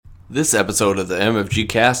This episode of the MFG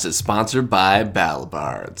Cast is sponsored by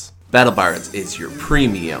BattleBards. BattleBards is your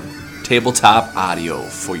premium tabletop audio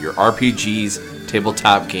for your RPGs,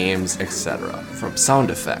 tabletop games, etc. From sound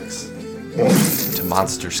effects to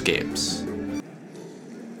monsterscapes.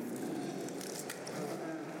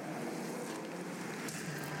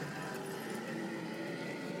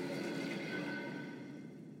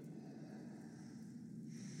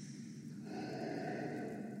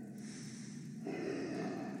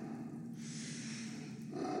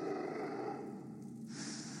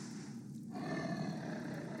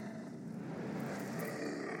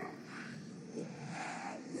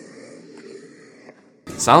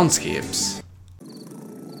 Soundscapes.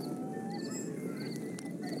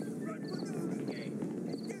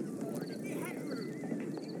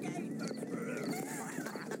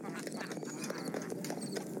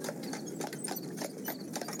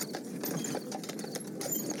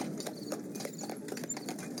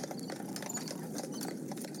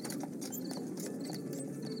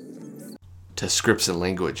 To scripts and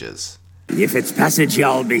languages. If it's passage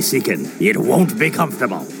y'all be seeking, it won't be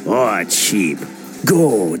comfortable or cheap.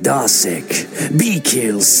 Go, Dasek,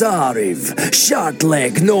 Bikil, Sariv,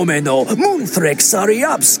 Shartleg, Nomeno, Moontrek,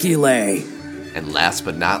 Sariabskile. And last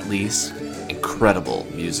but not least, incredible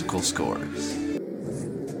musical scores.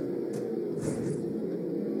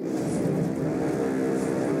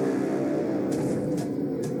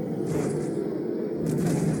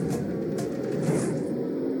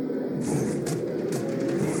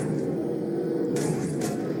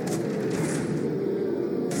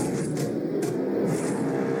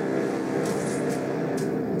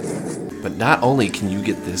 But not only can you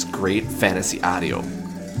get this great fantasy audio,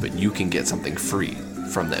 but you can get something free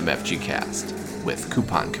from the MFG Cast with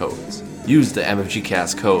coupon codes. Use the MFG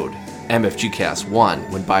Cast code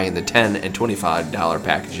MFGCast1 when buying the $10 and $25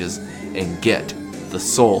 packages and get the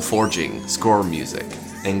Soul Forging score music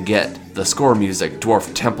and get the score music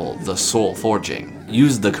Dwarf Temple The Soul Forging.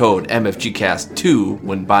 Use the code MFGCast2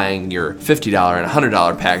 when buying your $50 and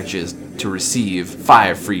 $100 packages to receive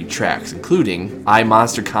 5 free tracks, including I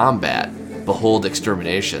Monster Combat, Behold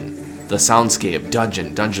Extermination, The Soundscape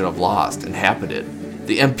Dungeon of Lost, Inhabited,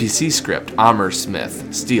 the NPC script Armor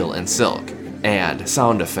Smith, Steel and Silk, and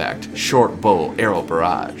sound effect Short Bow Arrow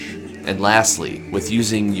Barrage. And lastly, with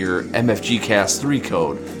using your MFG Cast 3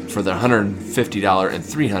 code for the $150 and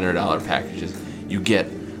 $300 packages, you get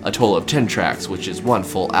a total of 10 tracks, which is one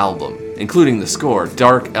full album, including the score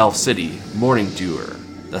Dark Elf City, Morning Dewer,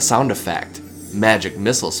 the sound effect, Magic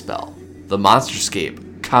Missile Spell, the Monsterscape,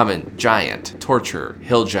 Common Giant, Torture,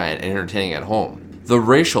 Hill Giant, and Entertaining at Home, the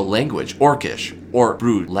racial language, Orcish, Orc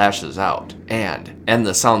Brood Lashes Out, and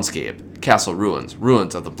the soundscape, Castle Ruins,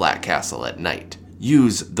 Ruins of the Black Castle at Night.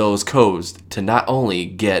 Use those codes to not only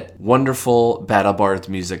get wonderful BattleBards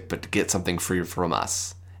music, but to get something free from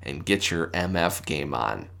us, and get your MF game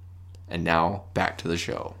on. And now, back to the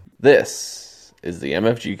show. This is the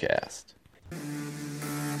MFG Cast.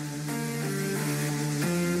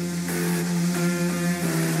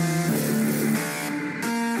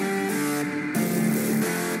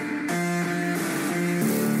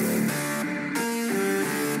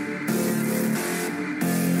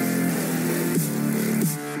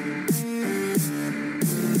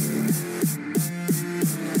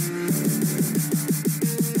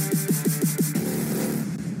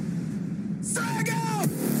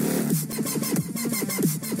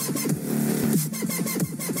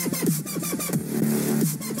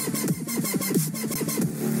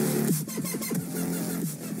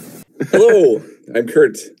 Hello, I'm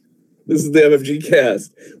Kurt. This is the MFG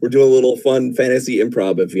Cast. We're doing a little fun fantasy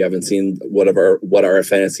improv. If you haven't seen what our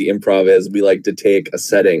fantasy improv is, we like to take a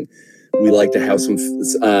setting. We like to have some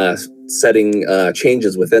setting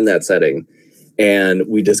changes within that setting, and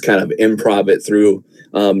we just kind of improv it through.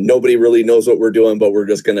 Nobody really knows what we're doing, but we're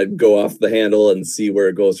just going to go off the handle and see where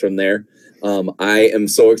it goes from there. I am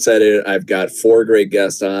so excited. I've got 4 great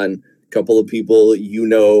guests on, a couple of people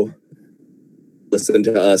listen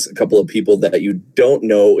to us, a couple of people that you don't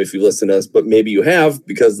know if you listen to us, but maybe you have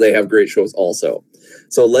because they have great shows also.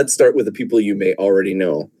 So let's start with the people you may already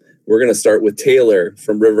know. We're going to start with Taylor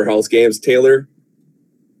from Riverhouse Games. Taylor,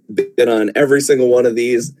 been on every single one of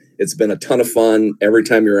these. It's been a ton of fun every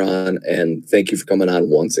time you're on, and thank you for coming on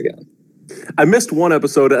once again. I missed one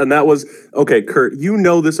episode, and that was, okay, Kurt, you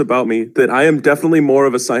know this about me, that I am definitely more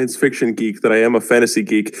of a science fiction geek than I am a fantasy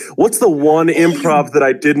geek. What's the one improv that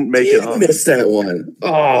I didn't make it on? I missed that one.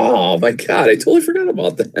 Oh, my God, I totally forgot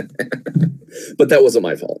about that. But that wasn't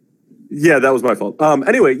my fault. Yeah, that was my fault.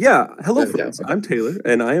 Anyway, yeah, hello, friends. I'm Taylor,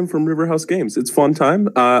 and I am from Riverhouse Games. It's fun time.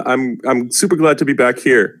 I'm super glad to be back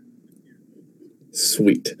here.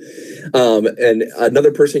 Sweet. And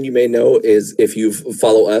another person you may know is, if you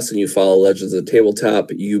follow us and you follow Legends of the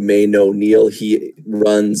Tabletop, you may know Neil. He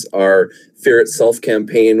runs our Fear Itself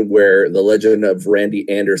campaign, where the legend of Randy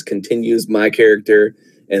Anders continues, my character,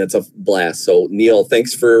 and it's a blast. So, Neil,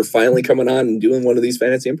 thanks for finally coming on and doing one of these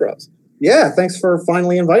fantasy improvs. Yeah, thanks for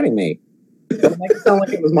finally inviting me. Don't make it sound like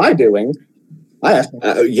it was my doing. I asked.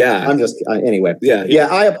 Yeah. I'm just anyway. Yeah.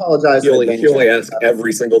 I apologize. He only asks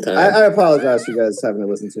every single time. I apologize for you guys having to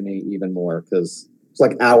listen to me even more, because it's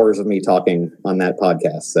like hours of me talking on that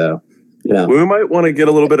podcast. So, you know, we might want to get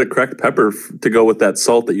a little bit of cracked pepper to go with that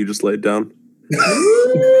salt that you just laid down.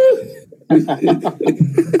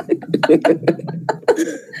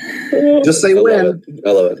 Just say when.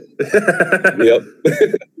 I love it. Yep.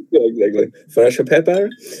 Exactly. Fresh pepper.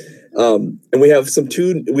 And we have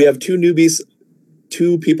two newbies.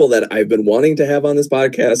 Two people that I've been wanting to have on this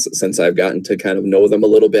podcast since I've gotten to kind of know them a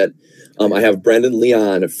little bit. I have Brendan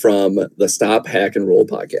Leon from the Stop, Hack, and Roll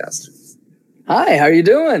podcast. Hi, how are you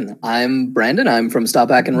doing? I'm Brandon. I'm from Stop,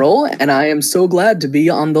 Hack, and Roll, and I am so glad to be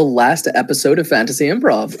on the last episode of Fantasy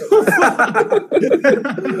Improv.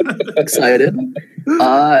 Excited.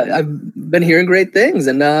 I've been hearing great things,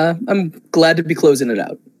 and I'm glad to be closing it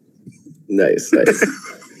out. Nice.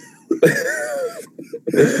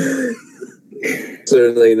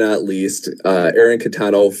 Certainly not least, Aaron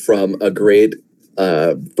Catano from a great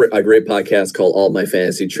podcast called All My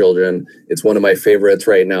Fantasy Children. It's one of my favorites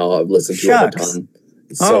right now. I've listened to it a ton.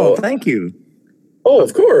 So, thank you. Oh,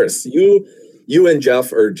 of course. You and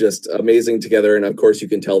Jeff are just amazing together, and of course you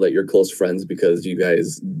can tell that you're close friends because you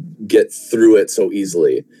guys get through it so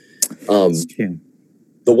easily.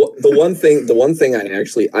 The one thing I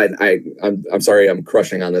actually I'm sorry I'm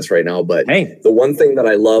crushing on this right now, but the one thing that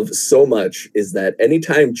I love so much is that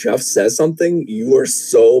anytime Jeff says something, you are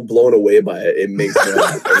so blown away by it. It makes me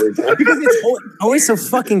laugh every time. Because it's always so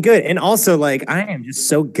fucking good. And also, like, I am just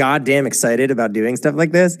so goddamn excited about doing stuff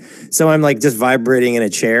like this. So I'm like just vibrating in a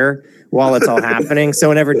chair while it's all happening. So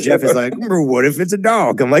whenever Jeff is like, what if it's a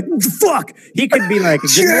dog? I'm like, fuck. He could be like,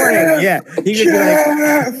 good morning. Yeah. He could be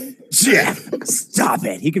like, Jeff, stop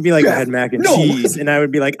it. He could be like, I had mac and cheese. And I would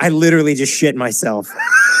be like, I literally just shit myself.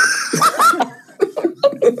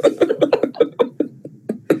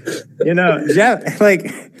 You know, Jeff, like,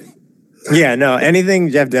 yeah, no,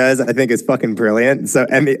 anything Jeff does, I think is fucking brilliant. So,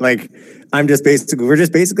 I mean, like, we're just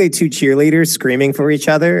basically two cheerleaders screaming for each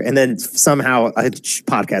other. And then somehow a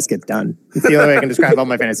podcast gets done. It's the only way I can describe All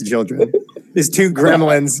My Fantasy Children. Is two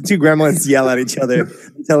gremlins yell at each other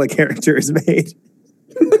until a character is made.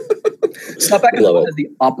 Stop Back and Roll has the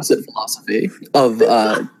opposite philosophy of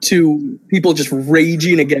two people just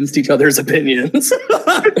raging against each other's opinions.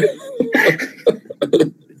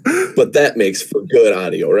 But that makes for good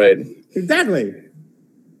audio, right? Exactly.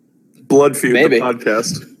 Blood Feud, Maybe. the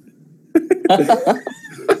podcast.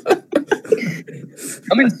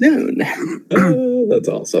 Coming soon. Oh, that's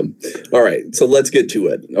awesome. All right, so let's get to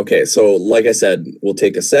it. Okay, so like I said, we'll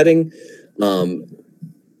take a setting.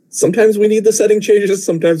 Sometimes we need the setting changes,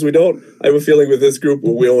 sometimes we don't. I have a feeling with this group,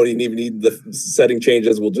 we don't even need the setting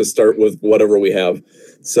changes. We'll just start with whatever we have.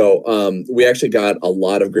 So we actually got a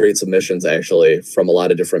lot of great submissions, actually, from a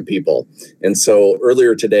lot of different people. And so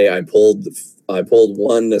earlier today, I pulled a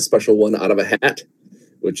special one out of a hat,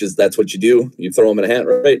 that's what you do. You throw them in a hat,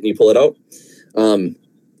 right? And you pull it out.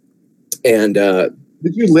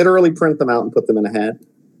 Did you literally print them out and put them in a hat?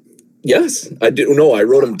 Yes, I do. No, I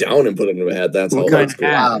wrote them down and put them in a hat. That's what all. Kind of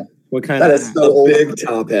hat? What kind that of is hat? so a old. Big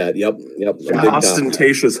top hat. Yep.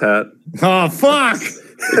 Ostentatious hat. Oh, fuck.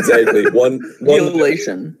 Exactly. One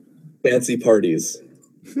Mutilation. Fancy parties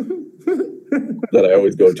that I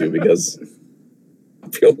always go to because I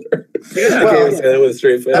feel there. Well, that was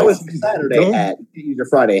straight face. That was your Saturday hat. You use your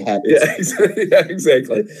Friday hat. Yeah,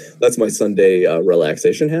 exactly. That's my Sunday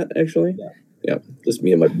relaxation hat, actually. Yeah, just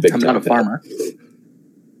me and my big. I'm not a farmer.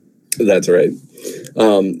 That's right.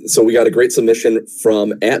 So we got a great submission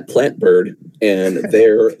from @Plantbird, and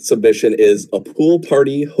their submission is a pool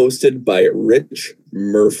party hosted by rich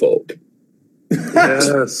merfolk.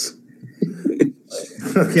 Yes.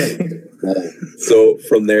 Okay. So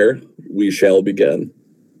from there, we shall begin.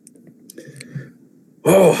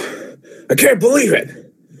 Oh, I can't believe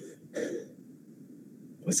it.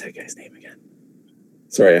 What's that guy's name again?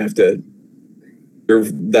 Sorry, I have to...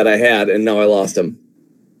 that I had, and now I lost him.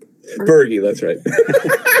 Burgie, that's right.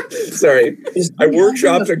 Sorry. I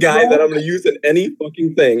workshopped a guy that I'm going to use in any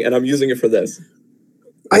fucking thing, and I'm using it for this.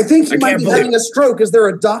 I think he might be having a stroke. Is there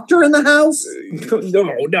a doctor in the house?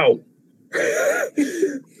 No.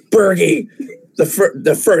 Burgie,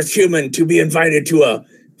 the first human to be invited to a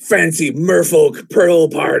fancy merfolk pearl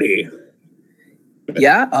party.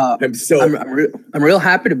 Yeah, I'm real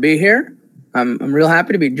happy to be here. I'm real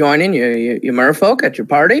happy to be joining you Merfolk at your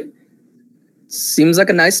party. Seems like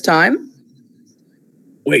a nice time.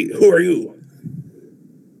 Wait, who are you?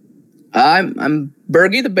 I'm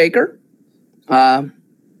Burgie the baker.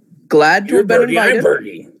 Glad to have been invited. I'm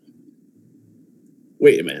Burgie.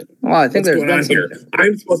 Wait a minute. Well, I think what's going on here?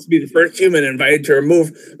 I'm supposed to be the first human invited to a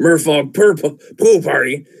Merfolk pool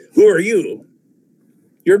party. Who are you?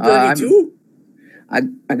 You're Burgie too?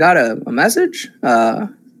 I got a message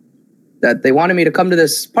that they wanted me to come to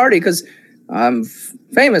this party because I'm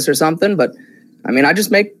famous or something, but I mean, I just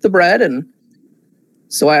make the bread, and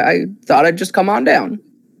so I thought I'd just come on down.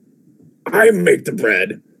 I make the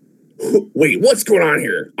bread? Wait, what's going on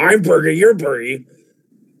here? I'm Burgie, you're Burgie.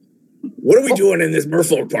 What are we doing in this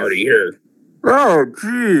Merfolk party here? Oh,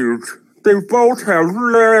 jeez. They both have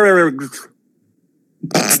legs.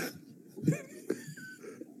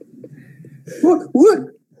 What?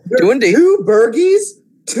 Do indeed. 2 Burgies?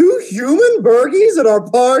 2 human Burgies at our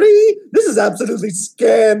party? This is absolutely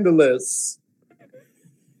scandalous.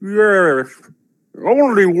 Yes.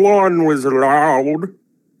 Only one was allowed.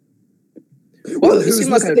 Well, whose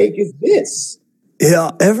mistake is this?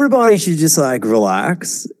 Yeah, everybody should just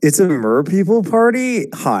relax. It's a Mer people party.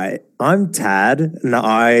 Hi, I'm Tad, and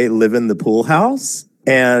I live in the pool house.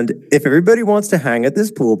 And if everybody wants to hang at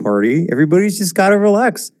this pool party, everybody's just got to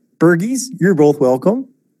relax. Burgies, you're both welcome.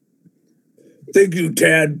 Thank you,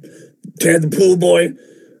 Tad. Tad the pool boy.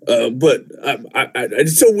 But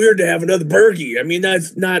it's so weird to have another Burgie. I mean,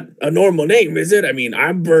 that's not a normal name, is it? I mean,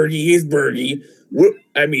 I'm Burgie, he's Burgie. What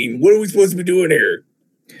are we supposed to be doing here?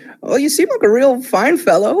 Well, you seem like a real fine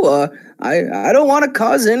fellow. I don't want to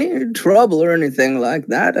cause any trouble or anything like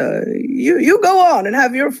that. You go on and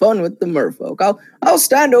have your fun with the Merfolk. I'll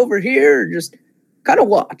stand over here, just kind of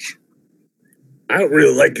watch. I don't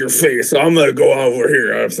really like your face, so I'm gonna go over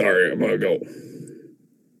here. I'm sorry, I'm gonna go.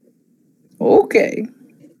 Okay.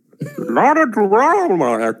 Not a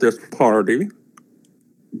drama at this party.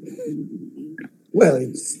 Well,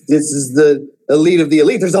 this is the elite of the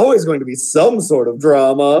elite. There's always going to be some sort of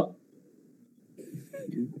drama.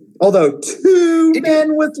 Although 2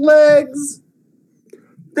 men with legs.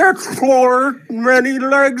 That's 4 many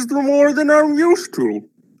legs more than I'm used to.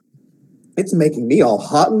 It's making me all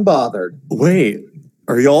hot and bothered. Wait,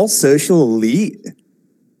 are y'all social elite?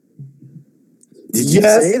 Did you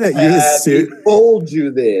say that you told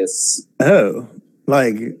you this? Oh,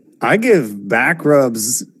 I give back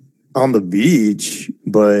rubs on the beach,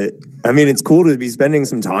 but I mean, it's cool to be spending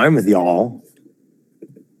some time with y'all.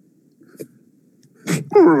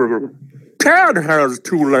 Tad has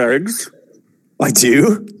 2 legs. I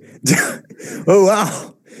do? Oh,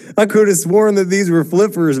 wow. I could have sworn that these were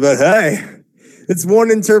flippers, but hey, it's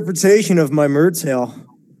one interpretation of my Mertail.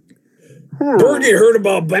 Burgie heard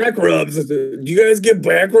about back rubs. Do you guys get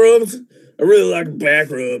back rubs? I really like a back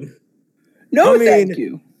rub. No, thank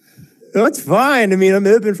you. That's fine. I mean, I'm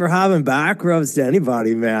open for having back rubs to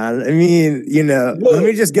anybody, man. I mean, let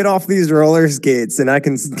me just get off these roller skates and I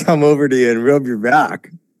can come over to you and rub your back.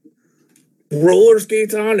 Roller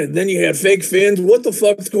skates on and then you have fake fins? What the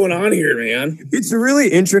fuck's going on here, man? It's a really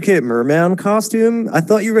intricate merman costume. I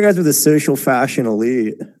thought you guys were the social fashion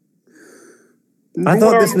elite. I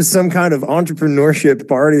thought this was some kind of entrepreneurship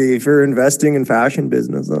party for investing in fashion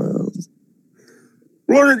businesses.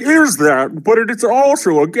 Well, it is that, but it's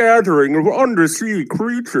also a gathering of undersea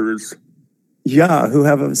creatures. Yeah, who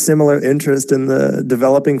have a similar interest in the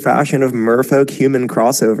developing fashion of merfolk human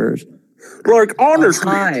crossovers.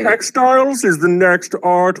 Honestly, textiles is the next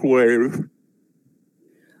art wave.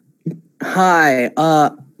 Hi,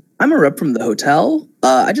 I'm a rep from the hotel.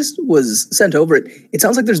 I just was sent over it. It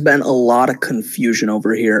sounds like there's been a lot of confusion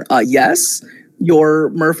over here. Yes, your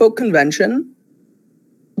Merfolk convention,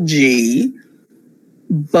 G,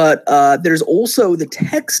 but there's also the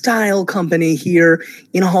textile company here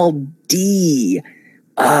in Hall D.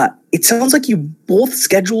 It sounds like you both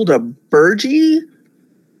scheduled a Burgie,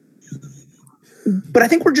 but I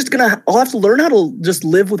think we're just I'll have to learn how to just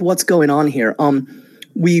live with what's going on here.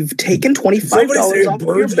 We've taken $25 off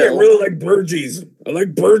your bill. I really like Burgies. I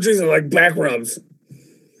like Burgies and I like back rubs.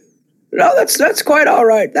 No, that's quite all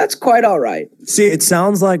right. That's quite all right. See, it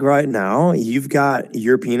sounds like right now you've got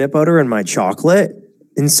your peanut butter and my chocolate.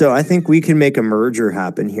 And so I think we can make a merger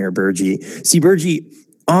happen here, Burgie. See, Burgie,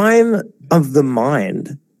 I'm of the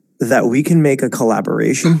mind that we can make a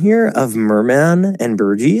collaboration here of Merman and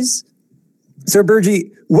Burgies. So,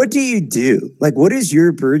 Burgie, what do you do? What is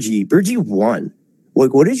your Burgie? Burgie 1.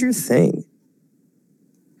 What is your thing?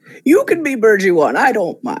 You can be Burgie 1. I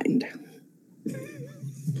don't mind.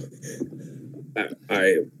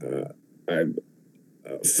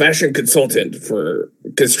 fashion consultant for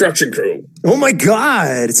construction crew. Oh my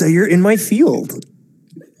God. So you're in my field.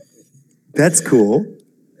 That's cool.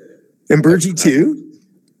 And Burgie too?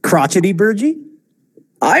 Crotchety Burgie?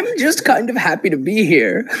 I'm just kind of happy to be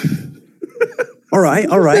here. All right.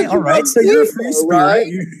 So you're a free spirit. Right?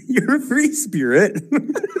 You're a free spirit.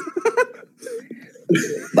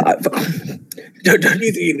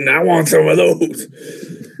 He's eating. I want some of those.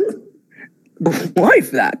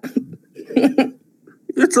 Wife that.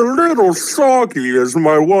 It's a little soggy is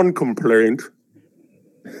my one complaint.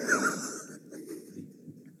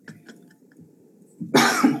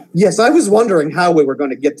 Yes, I was wondering how we were going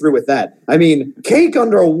to get through with that. I mean, cake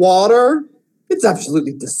underwater? It's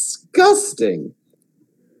absolutely disgusting.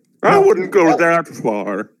 I wouldn't go that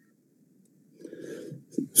far.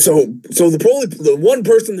 So the one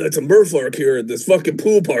person that's a Merfolk here at this fucking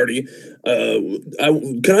pool party,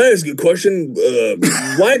 can I ask you a question?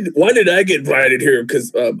 Why did I get invited here?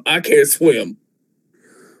 Because I can't swim.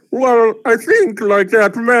 Well, I think, like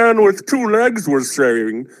that man with 2 legs was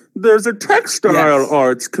saying, there's a textile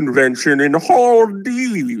arts convention in Hall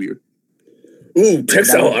D. Ooh,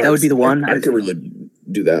 textile arts. That would be the one. I could really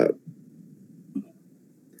do that.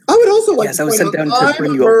 I would also like to point out, I'm a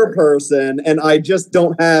mer person, and I just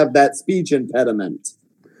don't have that speech impediment.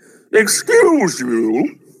 Excuse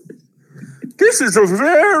you? This is a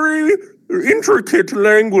very intricate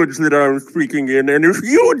language that I'm speaking in, and if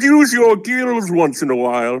you would use your gills once in a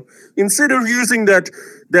while, instead of using that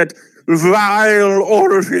vile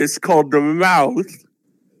orifice called the mouth,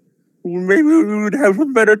 maybe we would have a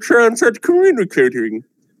better chance at communicating.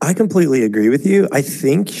 I completely agree with you. I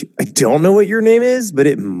don't know what your name is, but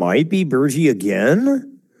it might be Burgie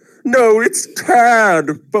again. No, it's Tad,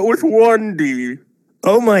 but with 1 D.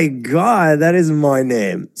 Oh my God, that is my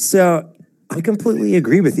name. So I completely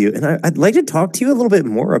agree with you. And I'd like to talk to you a little bit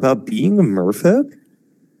more about being a Merfolk.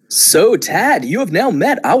 So, Tad, you have now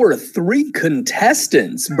met our 3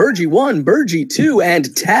 contestants, Burgie 1, Burgie 2,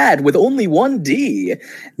 and Tad with only 1 D.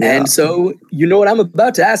 Yeah. And so, you know what I'm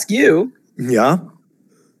about to ask you? Yeah.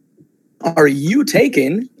 Are you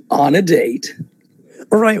taken on a date?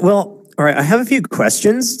 All right. I have a few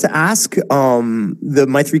questions to ask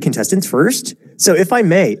my 3 contestants first. So if I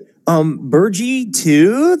may, Burgie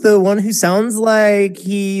 2, the one who sounds like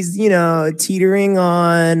he's, teetering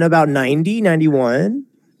on about 90, 91.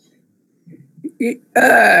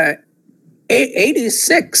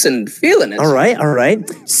 86 and feeling it. All right.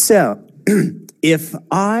 So if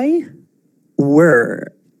I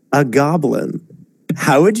were a goblin,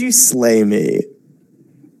 how would you slay me?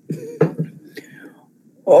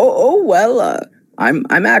 Well,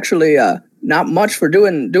 I'm actually not much for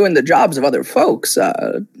doing the jobs of other folks.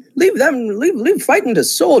 Leave fighting to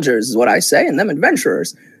soldiers is what I say, and them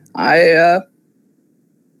adventurers. I'm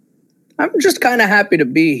just kind of happy to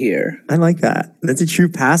be here. I like that. That's a true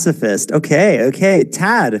pacifist. Okay.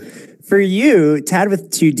 Tad, for you, Tad with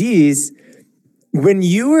 2 Ds, when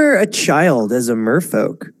you were a child as a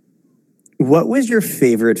Merfolk, what was your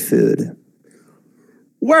favorite food?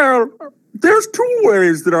 Well, there's 2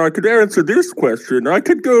 ways that I could answer this question. I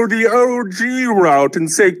could go the OG route and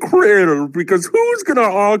say krill, because who's going to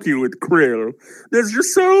argue with krill? There's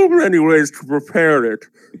just so many ways to prepare it.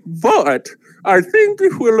 But I think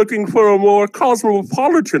if we're looking for a more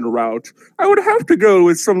cosmopolitan route, I would have to go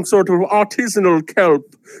with some sort of artisanal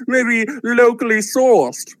kelp, maybe locally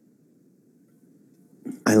sourced.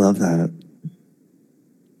 I love that.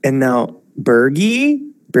 And now, Burgie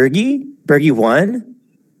 1?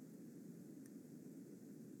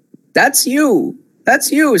 That's you,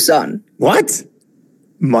 son. What?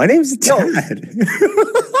 My name's Tad.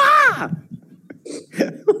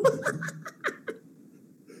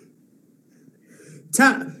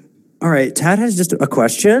 Tad. All right, Tad has just a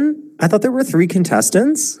question. I thought there were 3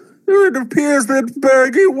 contestants. It appears that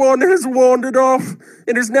Burgie 1 has wandered off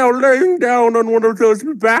and is now laying down on one of those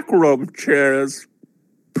back rub chairs.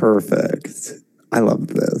 Perfect. I love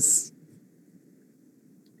this.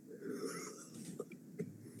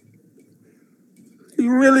 He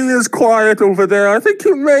really is quiet over there. I think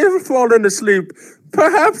he may have fallen asleep.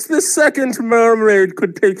 Perhaps the second mermaid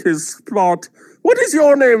could take his spot. What is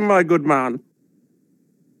your name, my good man?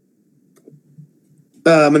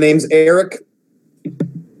 My name's Eric.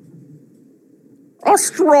 A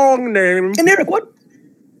strong name. And Eric, what?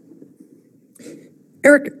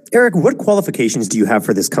 Eric, what qualifications do you have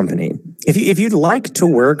for this company? If you'd like to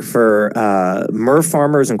work for Mer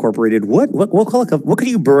Farmers Incorporated, what could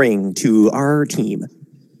you bring to our team?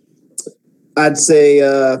 I'd say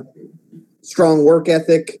strong work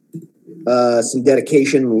ethic, some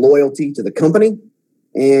dedication and loyalty to the company,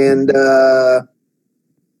 and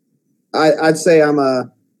I'd say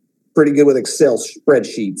I'm pretty good with Excel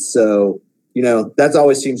spreadsheets. So, that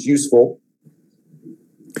always seems useful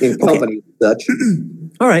in company and such.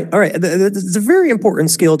 All right. It's a very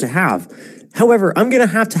important skill to have. However, I'm going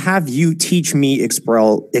to have you teach me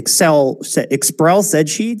Excel said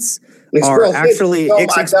sheets.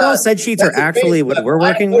 Excel said sheets are actually what we're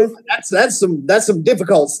working with. That's some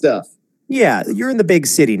difficult stuff. Yeah, you're in the big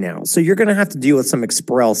city now, so you're going to have to deal with some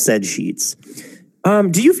Excel said sheets.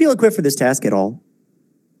 Do you feel equipped for this task at all?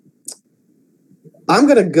 I'm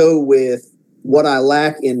going to go with what I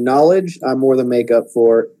lack in knowledge. I more than make up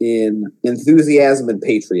for in enthusiasm and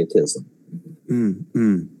patriotism.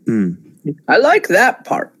 I like that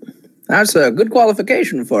part. That's a good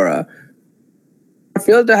qualification for a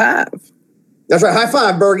field to have. That's right. High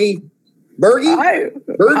five, Burgie. Burgie? High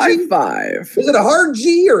five. Is it a hard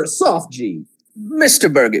G or a soft G?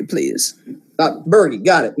 Mr. Burgie, please. Burgie,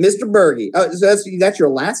 got it. Mr. Burgie. So that's your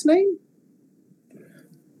last name?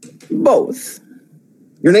 Both.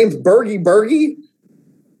 Your name's Burgie?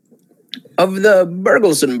 Of the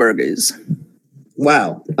Bergelsen Burgies.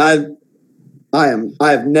 Wow. I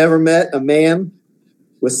have never met a man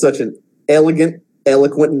with such an elegant,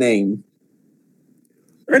 eloquent name.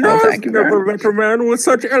 And I've never met a man with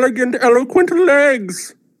such elegant, eloquent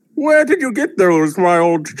legs. Where did you get those, my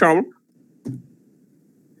old chum?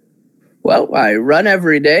 Well, I run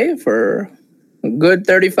every day for a good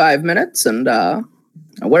 35 minutes, and I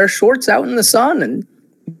wear shorts out in the sun, and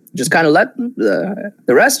just kind of let the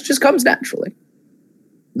rest just comes naturally.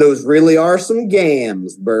 Those really are some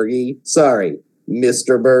gams, Burgie. Sorry,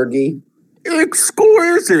 Mr. Burgie.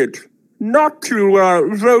 Exquisite. Not to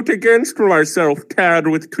vote against myself, Tad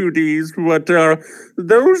with 2 Ds, but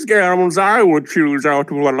those gams I would choose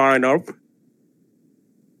out of a lineup.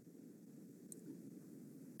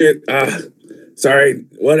 Sorry,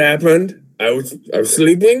 what happened? I was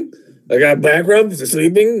sleeping. I got back rubs for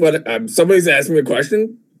sleeping. What? Somebody's asking me a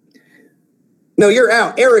question. No, you're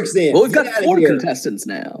out. Eric's in. Well, we've got 4 contestants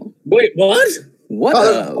now. Wait, what? What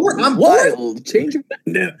a wild change of...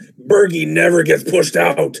 Burgie never gets pushed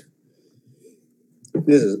out.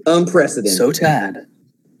 This is unprecedented. So, Tad,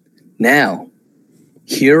 now,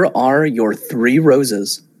 here are your 3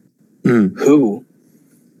 roses. Who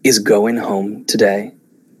is going home today?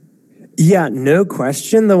 Yeah, no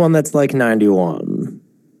question. The one that's like 91.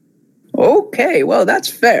 Okay, well, that's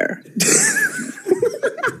fair.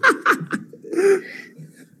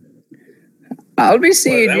 I'll be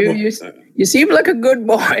seeing you. You seem like a good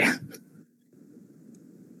boy.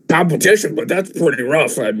 Competition, but that's pretty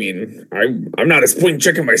rough. I mean, I'm not a spring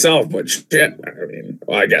chicken myself, but shit. I mean,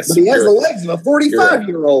 well, I guess. But he has the legs of a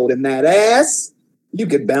 45-year-old in that ass. You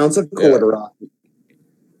could bounce a quarter off.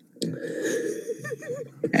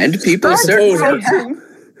 And people certainly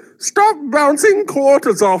Stop bouncing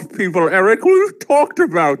quarters off people, Eric. We've talked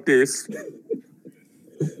about this.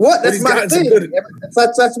 What? That's my thing.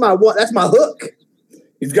 That's my hook.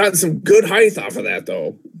 He's gotten some good height off of that,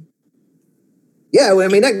 though. Yeah, well, I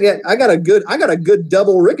mean, I got a good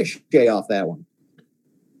double ricochet off that one.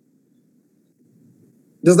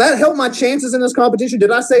 Does that help my chances in this competition?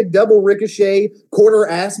 Did I say double ricochet, quarter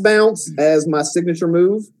ass bounce as my signature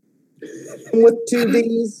move with 2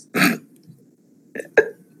 Ds?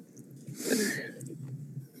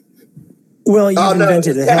 Well, you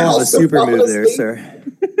invented a hell of a super move there, sir.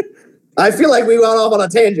 I feel like we went off on a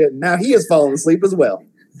tangent. Now he is falling asleep as well.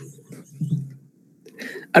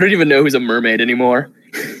 I don't even know who's a mermaid anymore.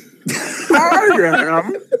 I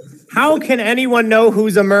am. How can anyone know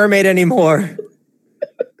who's a mermaid anymore?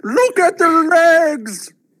 Look at the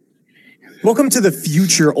legs. Welcome to the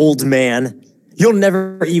future, old man. You'll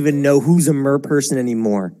never even know who's a mer person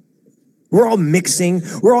anymore. We're all mixing.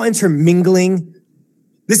 We're all intermingling.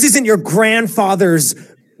 This isn't your grandfather's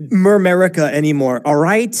Mermerica anymore, all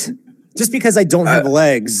right? Just because I don't have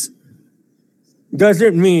legs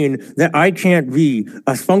doesn't mean that I can't be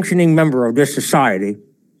a functioning member of this society.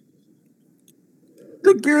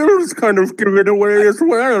 The gills kind of give it away as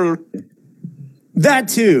well. That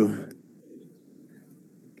too.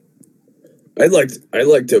 I'd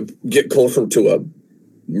like to get closer to a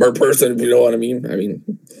mer person, if you know what I mean. I mean,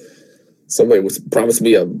 somebody promised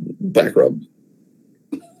me a back rub.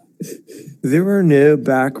 There were no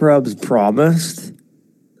back rubs promised.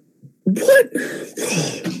 What?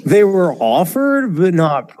 They were offered, but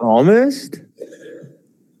not promised.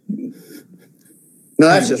 No,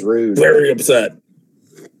 that's just rude. Very upset.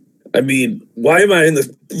 I mean, why am I in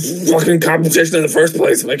this fucking competition in the first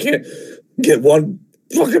place if I can't get one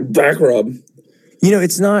fucking back rub? You know,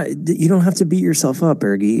 it's not. You don't have to beat yourself up,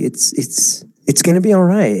 Burgie. It's gonna be all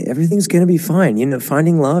right. Everything's gonna be fine. You know,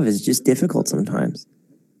 finding love is just difficult sometimes.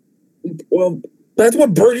 Well, that's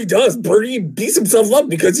what Burgie does. Burgie beats himself up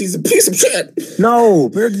because he's a piece of shit. No,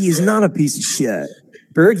 Burgie is not a piece of shit.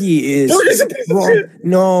 Burgie's a piece of shit.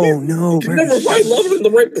 No. You can never find love in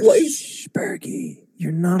the right place. Shh, Burgie,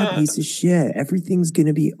 you're not a piece of shit. Everything's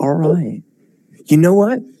gonna be all right. You know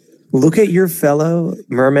what? Look at your fellow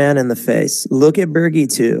merman in the face. Look at Burgie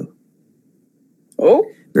too. Oh,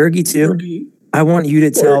 Burgie too. Burgie. I want you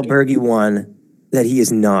to tell Burgie 1 that he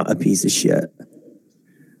is not a piece of shit.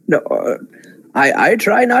 No, I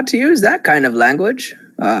try not to use that kind of language.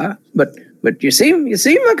 But you seem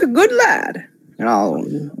like a good lad, and I'll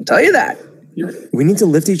tell you that. We need to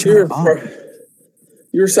lift each other up.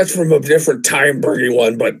 You're such from a different time, Burgie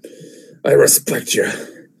 1, but I respect you.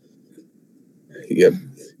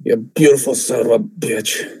 You beautiful son of a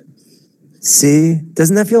bitch. See,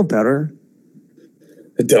 doesn't that feel better?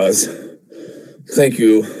 It does. Thank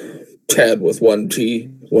you, Tad with 1 T,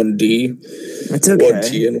 1 D. It's okay. 1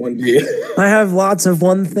 T and 1 D. I have lots of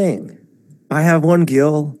one thing. I have 1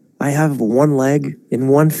 gill, I have 1 leg, and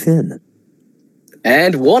 1 fin.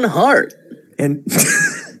 And 1 heart. And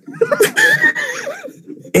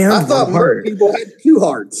I thought more people had 2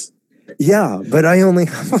 hearts. Yeah, but I only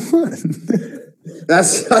have 1. I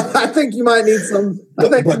think you might need some. I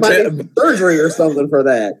think you might need surgery or something for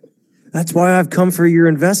that. That's why I've come for your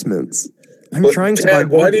investments. I'm trying to. Tad,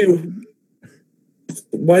 why do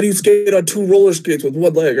you skate on 2 roller skates with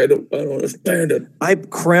 1 leg? I don't understand it. I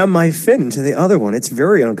cram my fin to the other one. It's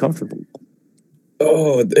very uncomfortable.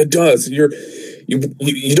 Oh, it does. You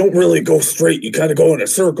don't really go straight. You kind of go in a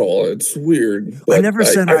circle. It's weird. I never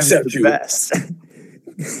said I was the best.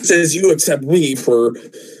 Says you accept me for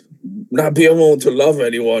not being able to love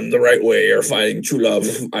anyone the right way or finding true love.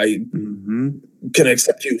 I can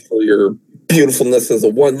accept you for your beautifulness as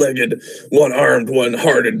a 1-legged, 1-armed,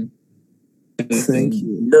 1-hearted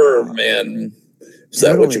merman. Is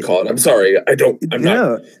that what you call it? I'm sorry. I'm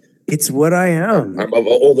not. It's what I am. I'm of an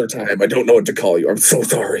older time. I don't know what to call you. I'm so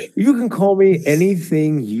sorry. You can call me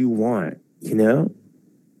anything you want, you know?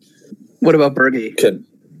 What about Burgie? Can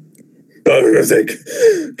we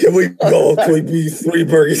go? Can we be 3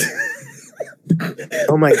 Burgies?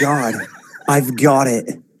 Oh my God. I've got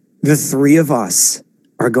it. The 3 of us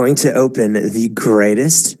are going to open the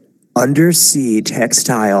greatest undersea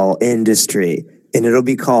textile industry, and it'll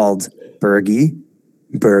be called Burgie,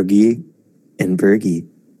 Burgie, and Burgie.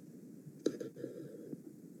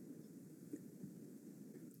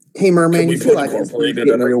 Hey, merman, you feel like it's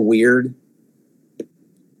getting real weird?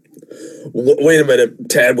 Wait a minute,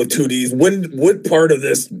 Tad with 2 Ds. What part of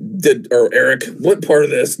this Eric, what part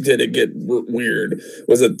of this did it get weird?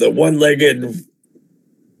 Was it the 1-legged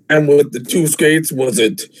and with the 2 skates? Was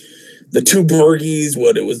it the 2 Burgies?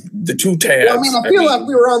 What it was the 2 Tads? Well, I feel like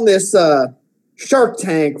we were on this Shark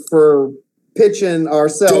Tank for pitching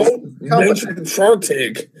ourselves. Don't mention Shark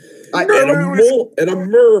Tank at a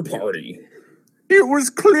Mer party. It was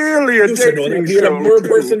clearly a dating show. A Mer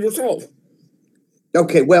person yourself.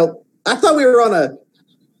 Okay, well, I thought we were on a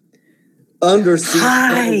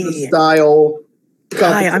undersea style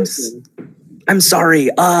competition. Hi, I'm sorry.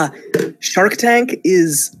 Shark Tank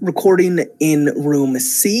is recording in room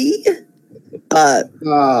C.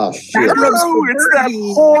 Oh shit! Oh, it's that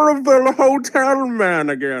horrible hotel man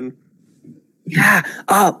again. Yeah.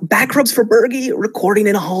 Backrubs for Burgie recording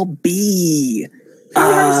in hall B. He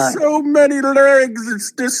has so many legs,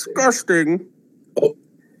 it's disgusting.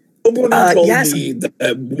 Someone told me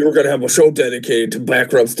that we were going to have a show dedicated to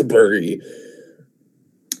backrubs to Burgie.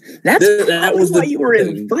 That was why you were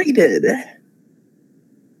invited.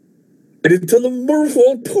 And to the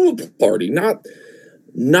Merfolk pool party, not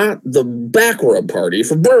the backrub party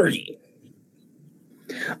for Burgie.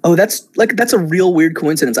 Oh, that's a real weird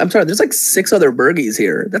coincidence. I'm sorry, there's like 6 other Burgies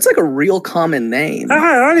here. That's like a real common name.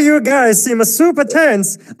 Hi, all you guys seem super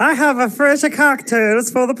tense. I have a fresh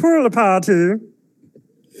cocktails for the pool party.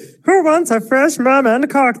 Who wants a fresh merman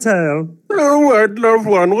cocktail? Oh, I'd love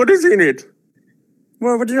one. What is in it?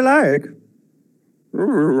 What would you like?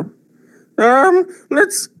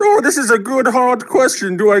 This is a good hard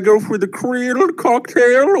question. Do I go for the krill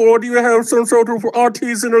cocktail, or do you have some sort of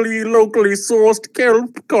artisanally, locally sourced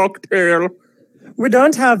kelp cocktail? We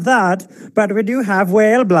don't have that, but we do have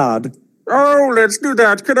whale blood. Oh, let's do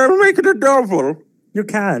that. Can I make it a double? You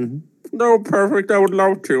can. No, perfect. I would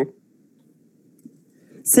love to.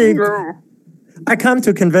 See, I come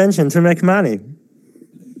to convention to make money.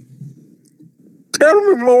 Tell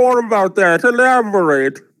me more about that.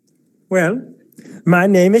 Elaborate. Well, my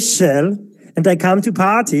name is Shell, and I come to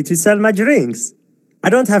party to sell my drinks. I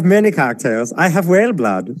don't have many cocktails. I have whale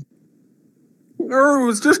blood. Oh,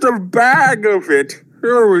 it's just a bag of it.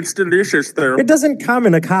 Oh, it's delicious there. It doesn't come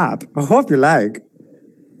in a cup. I hope you like.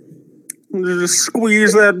 Just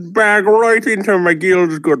squeeze that bag right into my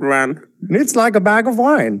gills, good man. It's like a bag of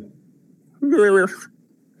wine. Yes.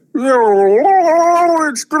 Oh,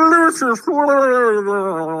 it's delicious.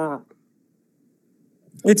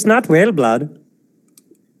 It's not whale blood.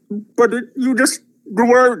 But you just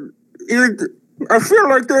were. I feel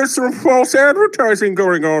like there's some false advertising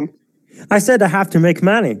going on. I said I have to make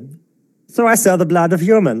money. So I sell the blood of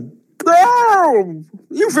human. Oh,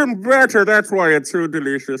 even better. That's why it's so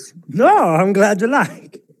delicious. No, I'm glad you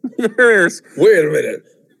like. Yes. Wait a minute.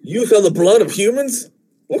 You sell the blood of humans?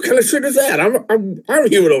 What kind of shit is that? I'm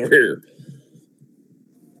human over here.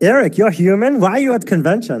 Eric, you're human? Why are you at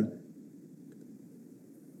convention?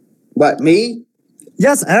 What, me?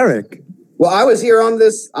 Yes, Eric. Well, I was here on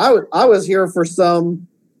this. I was here for some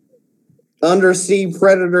undersea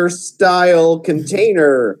predator style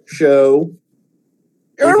container show.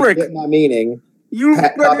 Eric, Get my meaning. You've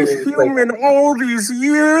been a human all these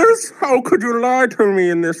years? How could you lie to me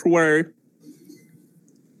in this way?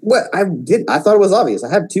 What I did? I thought it was obvious.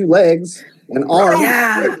 I have 2 legs and arms.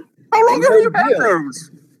 Yeah. How long have you had those?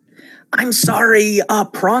 I'm sorry,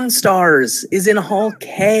 Prawn Stars is in Hall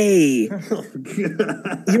K.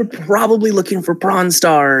 You're probably looking for Prawn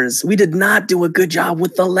Stars. We did not do a good job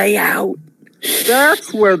with the layout.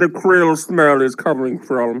 That's where the krill smell is coming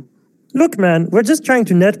from. Look, man, we're just trying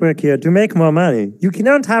to network here to make more money. You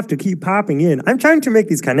don't have to keep popping in. I'm trying to make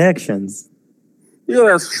these connections.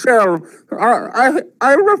 Yes, Shell.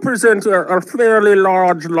 I represent a fairly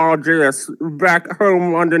large largesse back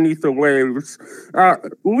home underneath the waves.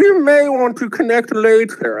 We may want to connect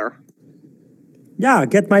later. Yeah,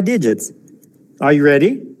 get my digits. Are you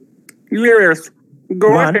ready? Yes.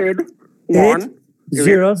 Go 1, ahead. 8,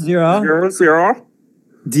 0, 0, 0.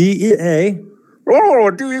 DEA.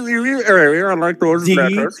 Oh, DEA. I like those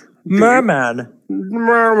letters. Merman.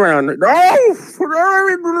 Merman. Oh,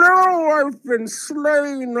 no, I've been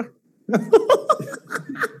slain.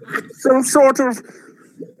 Some sort of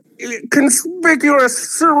conspicuous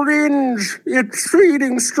syringe. It's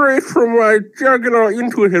feeding straight from my jugular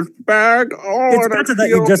into his bag. Oh, It's better that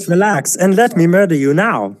you just relax and let me murder you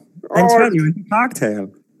now and turn you into a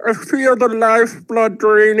cocktail. I feel the lifeblood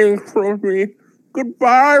draining from me.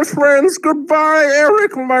 Goodbye, friends. Goodbye,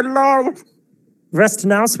 Eric, my love. Rest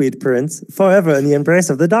now, sweet prince, forever in the embrace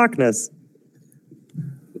of the darkness.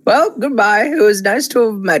 Well, goodbye. It was nice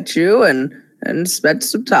to have met you and spent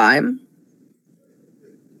some time.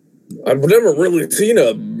 I've never really seen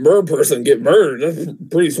a mer person get murdered. That's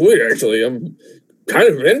pretty sweet, actually. I'm kind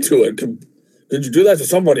of into it. Could you do that to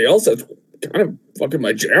somebody else? That's kind of fucking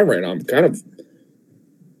my jam right now. I'm kind of...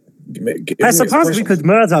 I suppose we could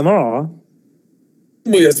murder more.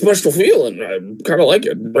 Me a special feeling. I kind of like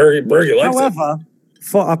it. Burgie likes it. However,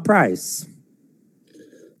 for a price.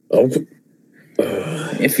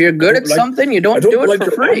 If you're good at something, you don't do it for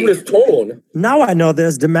free. Tone. Now I know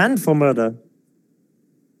there's demand for murder.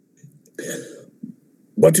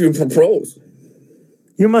 What do you propose?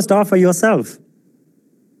 You must offer yourself.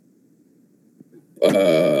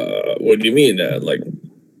 What do you mean?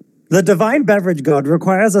 The divine beverage god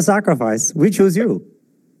requires a sacrifice. We choose you.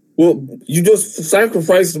 Well, you just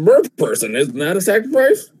sacrificed the mer person. Isn't that a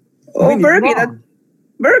sacrifice? Oh,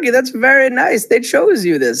 Burgie, that's very nice. They chose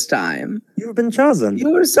you this time. You've been chosen.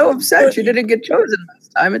 You were so upset you didn't get chosen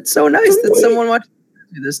last time. It's so nice that someone wanted to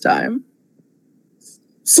choose you this time.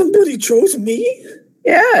 Somebody chose me?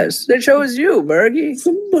 Yes, they chose you, Burgie.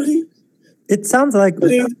 Somebody. It sounds like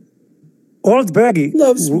old Burgie.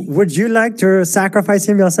 Would you like to sacrifice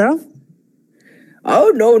him yourself?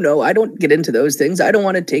 Oh, no. I don't get into those things. I don't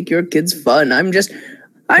want to take your kids' fun. I'm just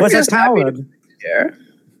happy to be here.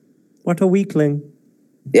 What a weakling.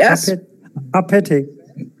 Yes. A pity.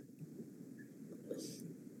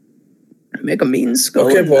 Make a mean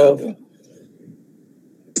skull. Okay, well.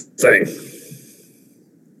 Thing.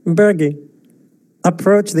 Burgie,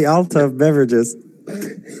 approach the altar of beverages.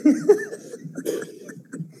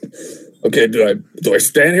 Okay, do I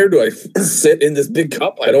stand here? Do I sit in this big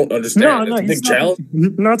cup? I don't understand. No, it's a big chalice.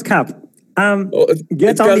 Not cup.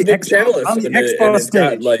 It's got a big chalice on the and expo it's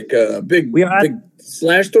got like a big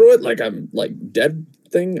slash through it, like I'm like dead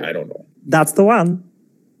thing. I don't know. That's the one.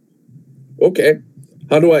 Okay.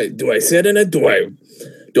 How do I sit in it? Do I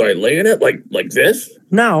lay in it like this?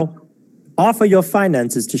 Now, offer your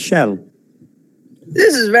finances to Shell.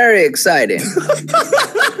 This is very exciting.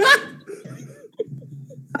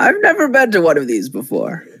 I've never been to one of these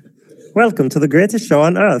before. Welcome to the greatest show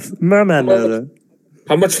on earth, Merman Murder.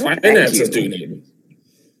 How much finances do you need?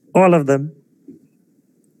 All of them.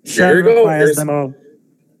 Shell There you go. requires them all.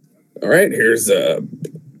 All right, here's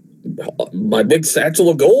my big satchel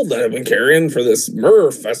of gold that I've been carrying for this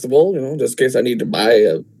Myrrh festival, just in case I need to buy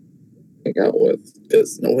a hang out with,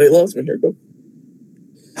 because nobody loves me. Here, go.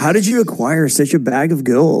 How did you acquire such a bag of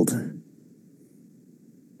gold?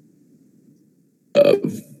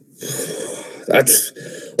 That's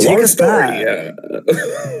a Take long us story. back.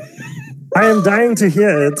 I am dying to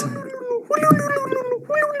hear it.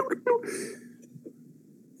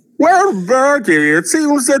 Well, Burgie, it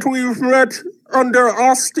seems that we've met under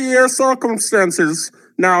austere circumstances.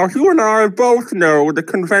 Now, you and I both know the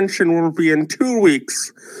convention will be in 2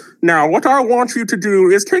 weeks. Now, what I want you to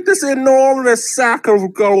do is take this enormous sack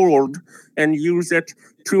of gold and use it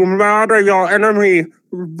to murder your enemy,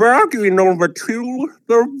 Burgie number 2,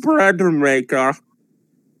 the bread maker.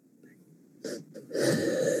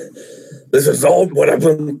 This is all what I've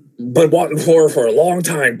been wanting for a long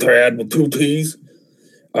time, Brad, with 2 T's.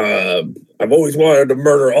 I've always wanted to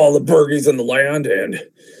murder all the Burgies in the land, and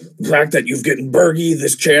the fact that you've given Burgie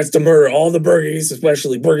this chance to murder all the Burgies,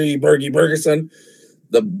 especially Burgie Bergerson,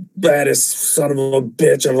 the baddest son of a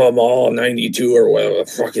bitch of them all, 92 or whatever the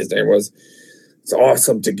fuck his name was. It's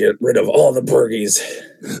awesome to get rid of all the Burgies.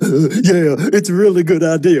 Yeah, it's a really good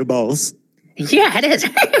idea, boss. Yeah, it is.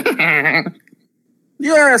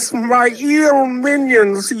 Yes, my eel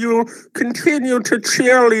minions, you continue to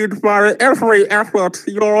cheerlead my every effort.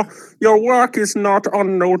 Your work is not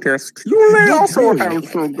unnoticed. You may also have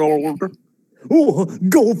some gold. Oh,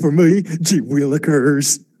 gold for me, gee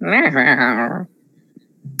willikers.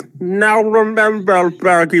 Now remember,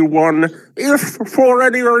 Burgie 1, if for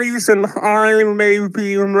any reason I may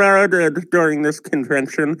be murdered during this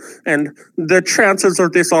convention, and the chances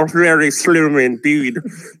of this are very slim indeed,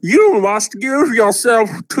 you must give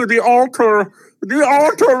yourself to the altar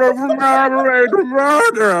of married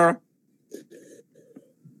murder.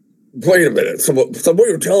 Wait a minute. So what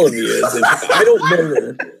you're telling me is if I don't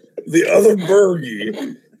murder the other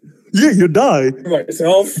Burgie, yeah, you die.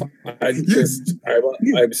 Myself, I'm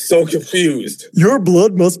so confused. Your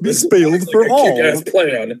blood must be spilled for all. Kick-ass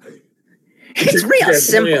plan. It's real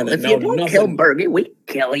simple. If you don't kill Burgie, we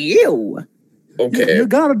kill you. Okay. You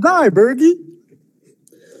gotta die, Burgie.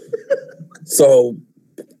 So,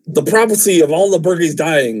 the prophecy of all the Burgies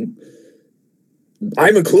dying,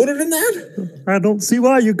 I'm included in that? I don't see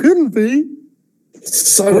why you couldn't be.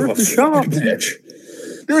 Son of a bitch.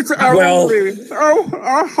 It's only...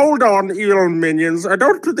 hold on, eel minions. I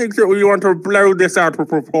don't think that we want to blow this out of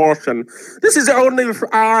proportion. This is only if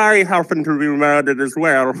I happen to be murdered as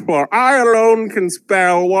well, for I alone can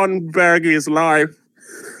spare one Burgie's life.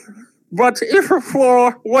 But if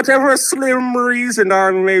for whatever slim reason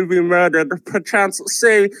I may be murdered, perchance,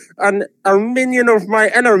 say, a minion of my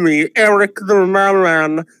enemy, Eric the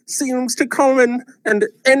Mailman, seems to come in and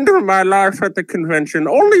enter my life at the convention,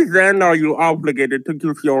 only then are you obligated to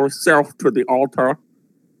give yourself to the altar.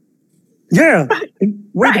 Yeah.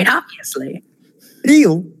 Right, obviously.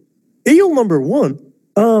 Eel number 1.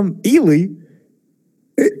 Ely,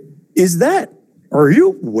 are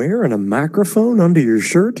you wearing a microphone under your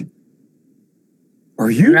shirt? Are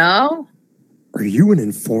you? No. Are you an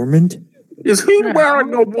informant? Is he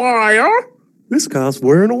wearing a wire? This guy's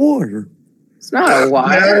wearing a wire. It's not a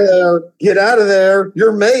wire. Get out of there.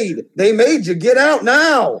 You're made. They made you. Get out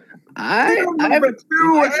now.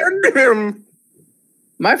 End him.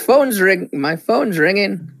 My phone's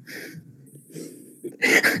ringing.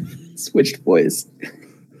 Switched voice.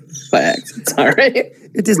 By accident. Sorry.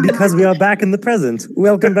 It is because we are back in the present.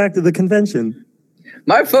 Welcome back to the convention.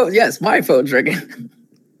 My phone's ringing.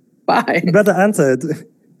 Bye. You better answer it.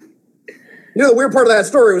 You know, the weird part of that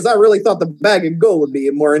story was I really thought the bag of gold would be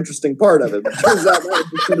a more interesting part of it. But it turns out that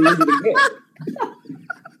was pretty easy to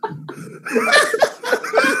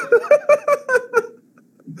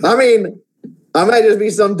get. I mean, I might just be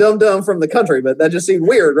some dum-dum from the country, but that just seemed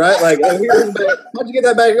weird, right? Like, how'd you get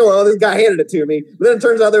that bag of gold? Oh, this guy handed it to me. But then it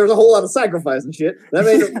turns out there was a whole lot of sacrifice and shit. That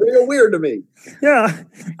made it real weird to me. Yeah.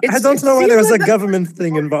 I don't know why there was a government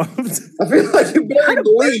thing involved. I feel like you buried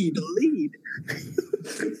the lead.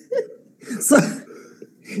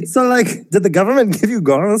 So, like, did the government give you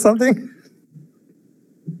gold or something?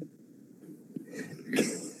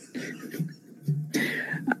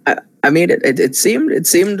 I mean, it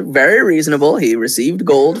seemed very reasonable. He received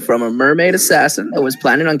gold from a mermaid assassin that was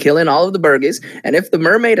planning on killing all of the Burgies. And if the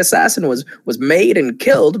mermaid assassin was made and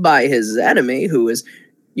killed by his enemy, who was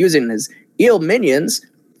using his eel minions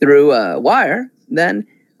through a wire, then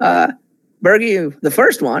Burgie, the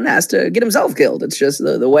first one, has to get himself killed. It's just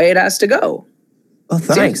the way it has to go. Oh,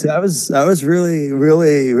 thanks. That was really,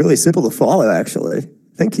 really, really simple to follow, actually.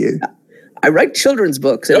 Thank you. I write children's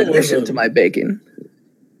books in addition to my baking.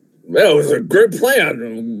 it was a great plan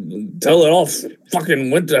until it all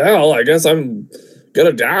fucking went to hell. I guess I'm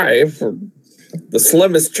gonna die for the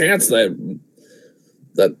slimmest chance that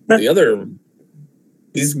the other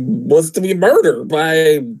was to be murdered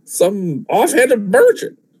by some offhanded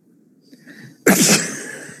merchant.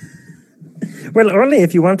 Well, only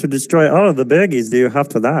if you want to destroy all of the Burgies do you have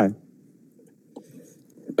to die.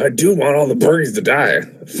 I do want all the Burgies to die. I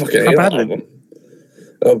fucking hate all of them.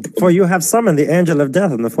 For you have summoned the angel of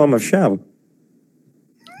death in the form of Shell.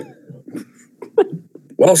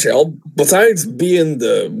 Well, Shell, besides being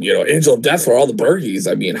the angel of death for all the Burgies,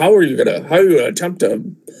 I mean, how are you gonna attempt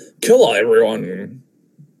to kill everyone?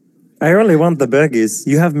 I only want the Burgies.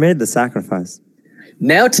 You have made the sacrifice.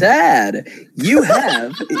 Now, Tad, you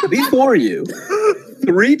have before you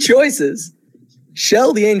 3 choices: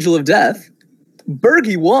 Shell, the angel of death,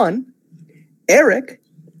 Burgie 1, Eric.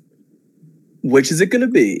 Which is it going to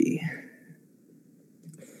be?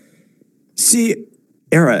 See,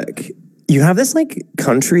 Eric, you have this like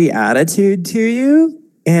country attitude to you,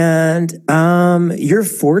 and your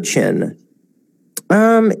fortune.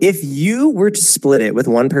 If you were to split it with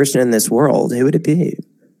one person in this world, who would it be?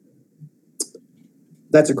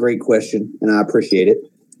 That's a great question, and I appreciate it.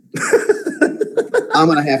 I'm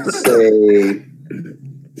going to have to say,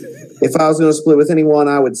 if I was going to split with anyone,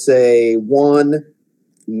 I would say 1,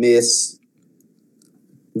 Miss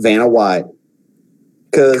Vanna White,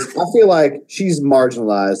 because I feel like she's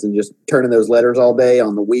marginalized and just turning those letters all day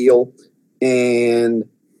on the wheel. And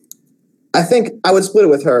I think I would split it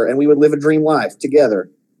with her and we would live a dream life together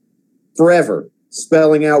forever,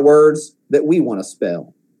 spelling out words that we want to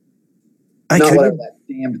spell. Not whatever that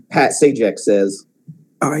damn Pat Sajak says.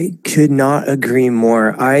 I could not agree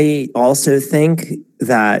more. I also think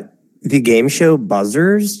that the game show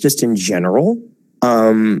buzzers, just in general,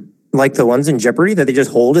 like the ones in Jeopardy that they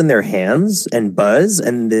just hold in their hands and buzz,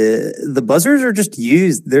 and the buzzers are just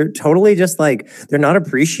used. They're totally just like, they're not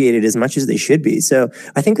appreciated as much as they should be. So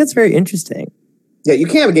I think that's very interesting. Yeah, you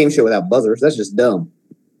can't have a game show without buzzers. That's just dumb.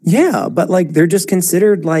 Yeah, but like they're just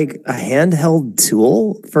considered like a handheld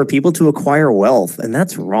tool for people to acquire wealth, and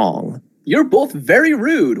that's wrong. You're both very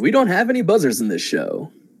rude. We don't have any buzzers in this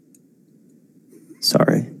show.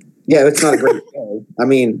 Sorry. Yeah, it's not a great show. I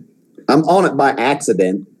mean, I'm on it by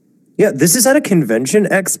accident. Yeah, this is at a convention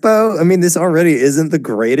expo. I mean, this already isn't the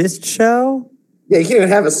greatest show. Yeah, you can't even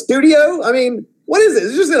have a studio. I mean, what is it?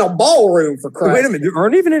 It's just in a ballroom, for Christ. Wait a minute, there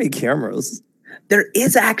aren't even any cameras. There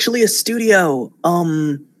is actually a studio.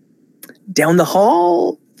 Down the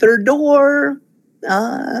hall, third door,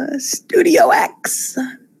 Studio X.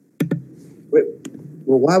 Wait,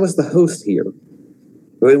 well, why was the host here?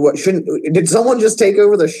 What did someone just take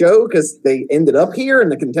over the show because they ended up here and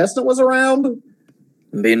the contestant was around?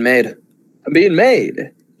 I'm being made.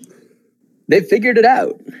 They figured it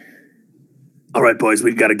out. All right, boys,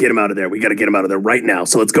 we got to get him out of there. We got to get him out of there right now.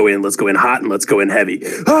 So let's go in. Let's go in hot and let's go in heavy.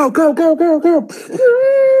 Oh, go.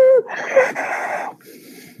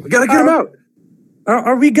 We got to get him out.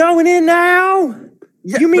 Are we going in now?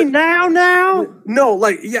 Yeah, you mean now? No,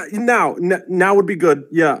 like, yeah, now would be good.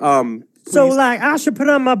 Yeah. So, like, I should put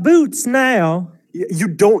on my boots now. You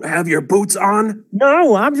don't have your boots on?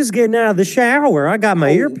 No, I'm just getting out of the shower. I got my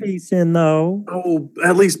earpiece in, though. Oh,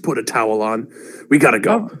 at least put a towel on. We got to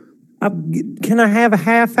go. Can I have a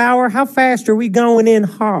half hour? How fast are we going in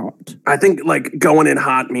hot? I think, like, going in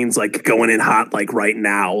hot means, like, going in hot, like, right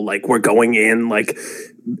now. Like, we're going in, like,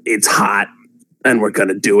 it's hot, and we're going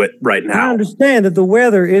to do it right now. I understand that the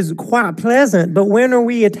weather is quite pleasant, but when are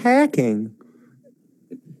we attacking?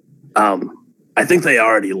 I think they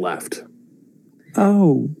already left.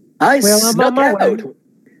 Oh. I snuck out.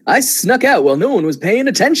 I snuck out while no one was paying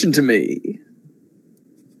attention to me.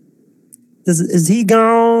 Is he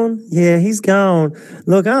gone? Yeah, he's gone.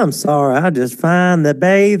 Look, I'm sorry. I just find that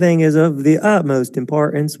bathing is of the utmost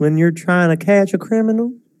importance when you're trying to catch a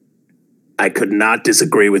criminal. I could not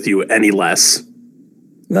disagree with you any less.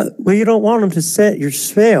 Well, you don't want them to set your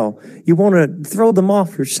spell. You want to throw them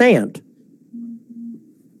off your scent.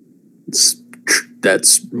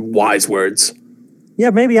 That's wise words. Yeah,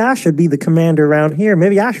 maybe I should be the commander around here.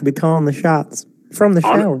 Maybe I should be calling the shots from the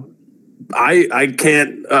shower. I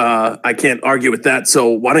can't argue with that. So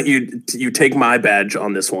why don't you take my badge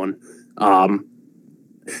on this one?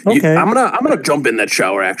 Okay. I'm gonna jump in that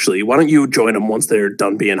shower. Actually, why don't you join them once they're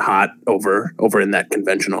done being hot over in that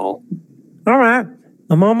convention hall? All right,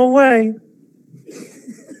 I'm on my way.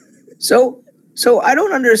 So I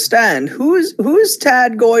don't understand. Who's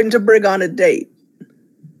Tad going to bring on a date?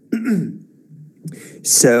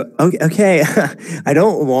 So okay, I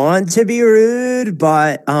don't want to be rude,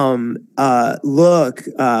 but look,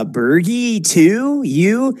 Burgie too.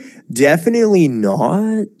 You definitely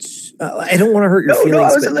not. I don't want to hurt your feelings. No,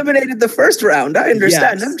 I was eliminated the first round. I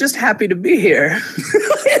understand. Yes. I'm just happy to be here.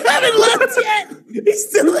 I haven't left yet. He's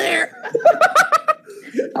still there.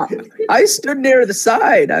 I stood near the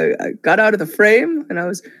side. I got out of the frame, and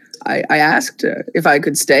I asked if I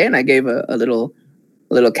could stay, and I gave a little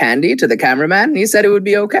candy to the cameraman, and he said it would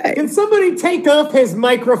be okay. Can somebody take off his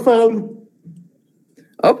microphone?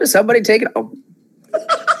 Oh, somebody take it. Oh.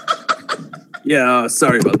 Yeah,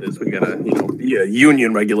 sorry about this. We gotta,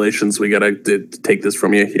 union regulations. We gotta take this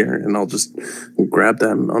from you here, and I'll just grab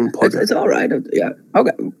that and unplug it. It's all right. Yeah.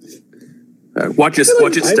 Okay. Watch your step.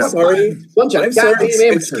 I'm sorry. I'm sorry.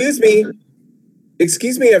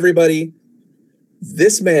 Excuse me, everybody.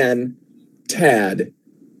 This man, Tad,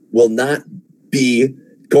 will not be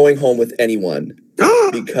going home with anyone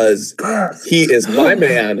because he is my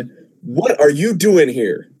man. What are you doing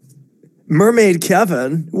here? Mermaid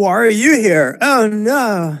Kevin, why are you here? Oh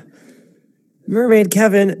no. Mermaid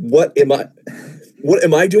Kevin. What am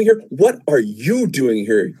I doing here? What are you doing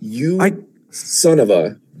here? Son of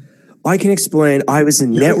a... I can explain. I was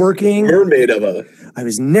networking. Mermaid of a... I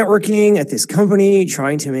was networking at this company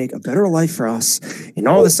trying to make a better life for us. And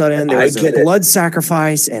all of a sudden there was a blood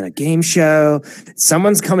sacrifice and a game show.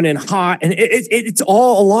 Someone's coming in hot and it's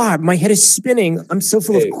all a lot. My head is spinning. I'm so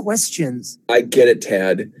full of questions. I get it,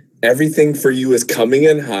 Tad. Everything for you is coming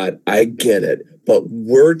in hot. I get it. But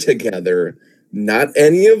we're together. Not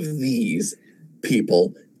any of these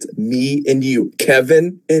people. It's me and you,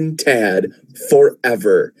 Kevin and Tad,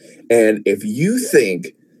 forever. And if you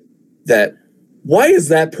think that, why is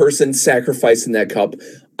that person sacrificing that cup?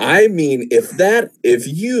 I mean, if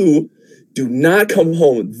you do not come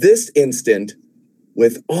home this instant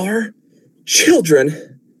with our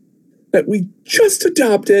children that we just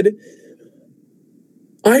adopted,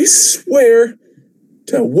 I swear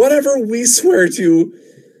to whatever we swear to,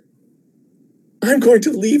 I'm going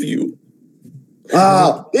to leave you.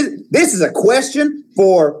 This is a question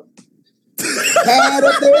for Tad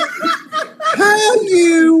up there. How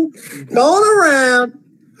you going around?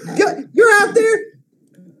 You're out there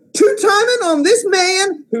two-timing on this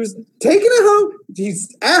man who's taking it home.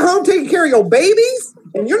 He's at home taking care of your babies,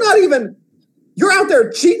 and you're out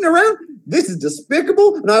there cheating around. This is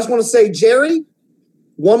despicable. And I just want to say, Jerry,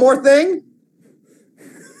 one more thing.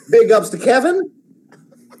 Big ups to Kevin.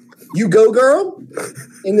 You go, girl.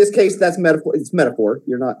 In this case, that's metaphor. It's metaphor.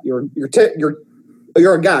 You're not. You're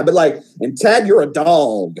a guy, but and Tad, you're a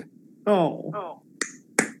dog. Oh.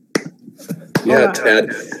 Yeah,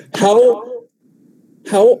 Tad. How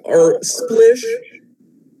are Splish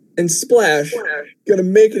and Splash gonna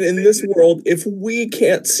make it in this world if we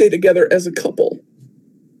can't stay together as a couple?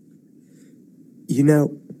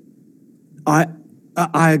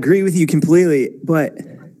 I agree with you completely, but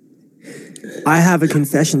I have a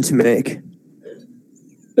confession to make.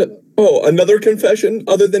 Oh, another confession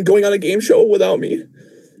other than going on a game show without me?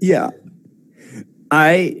 Yeah.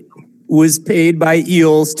 I was paid by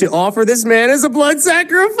eels to offer this man as a blood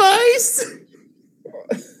sacrifice.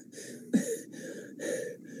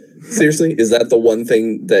 Seriously? Is that the one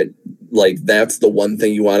thing that's the one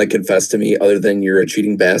thing you want to confess to me other than you're a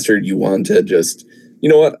cheating bastard? You want to just,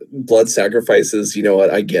 blood sacrifices,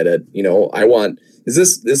 I get it.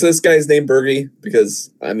 Is this guy's name Burgie? Because,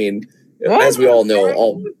 as we all know,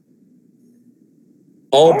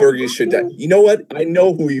 all Burgies should die. You know what? I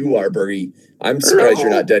know who you are, Burgie. I'm surprised you're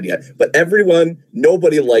not dead yet. But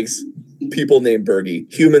nobody likes people named Burgie.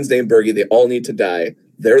 Humans named Burgie, they all need to die.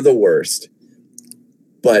 They're the worst.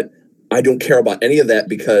 But I don't care about any of that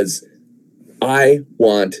because I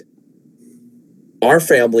want our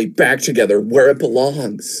family back together where it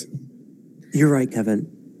belongs. You're right,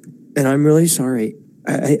 Kevin. And I'm really sorry.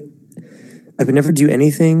 I would never do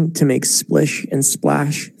anything to make Splish and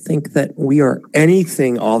Splash think that we are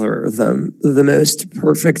anything other than the most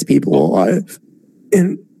perfect people alive.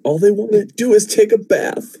 And all they want to do is take a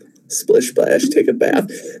bath. Splish, Splash, take a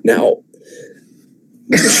bath. Now,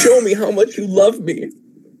 to show me how much you love me,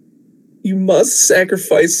 you must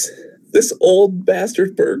sacrifice this old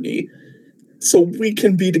bastard Burgie so we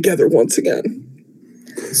can be together once again.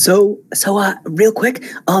 So real quick,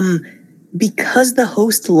 because the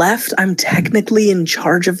host left, I'm technically in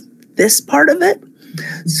charge of this part of it.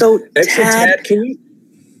 So Tad, can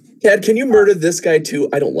you murder this guy too?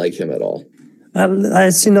 I don't like him at all.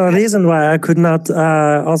 I see no reason why I could not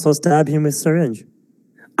also stab him with syringe.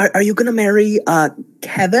 Are you gonna marry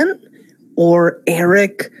Kevin or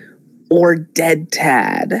Eric or dead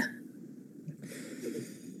Tad?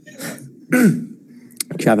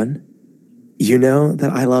 Kevin, you know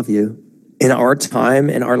that I love you. And our time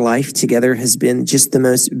and our life together has been just the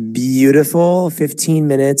most beautiful 15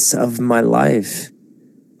 minutes of my life.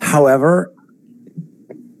 However,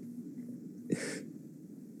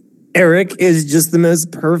 Eric is just the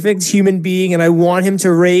most perfect human being, and I want him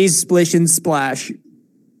to raise Splish and Splash.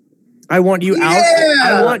 I want you out.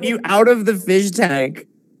 I want you out of the fish tank.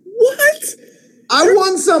 What? I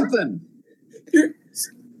won something.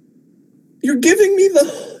 You're giving me the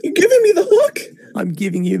hook. I'm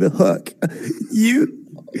giving you the hook.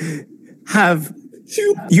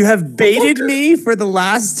 You have baited me for the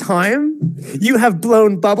last time. You have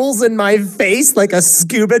blown bubbles in my face like a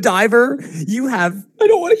scuba diver. You have. I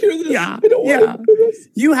don't want to hear this. Yeah, I don't want to hear this.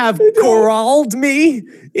 You have corralled me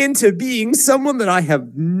into being someone that I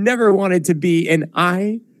have never wanted to be, and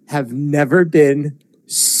I have never been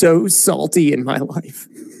so salty in my life.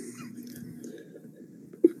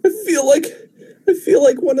 I feel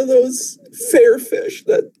like one of those fair fish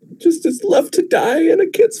that just is left to die in a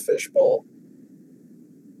kid's fishbowl.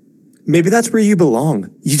 Maybe that's where you belong.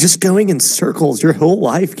 You're just going in circles your whole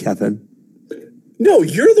life, Kevin. No,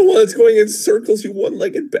 you're the one that's going in circles, you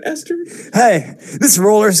one-legged bastard. Hey, this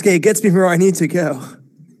roller skate gets me where I need to go.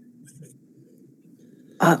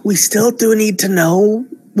 We still do need to know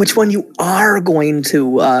which one you are going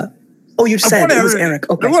to. Oh, you said it was Eric.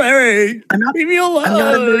 Okay. Eric. Leave me alone. I'm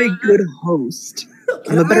not a very good host.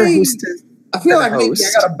 I'm a better hostess. I feel like maybe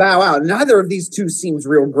I gotta bow out. Neither of these two seems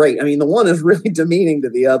real great. I mean, the one is really demeaning to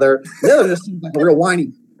the other. The other just seems like a real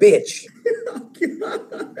whiny bitch.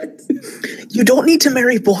 You don't need to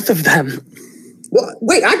marry both of them. What?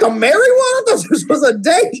 Wait, I can marry one? I thought this was a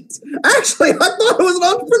date. Actually, I thought it was an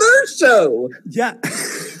entrepreneur show. Yeah.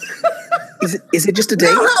 Is it just a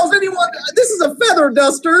date? Now, how's anyone? This is a feather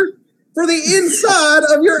duster for the inside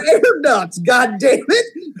of your air ducts. God damn it!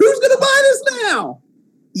 Who's gonna buy this now?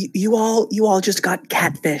 You all just got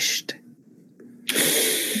catfished.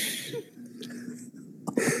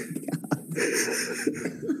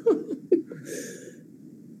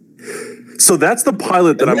 So that's the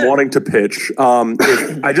pilot that I'm wanting to pitch.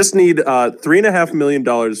 I just need $3.5 million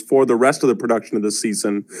for the rest of the production of this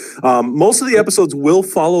season. Most of the episodes will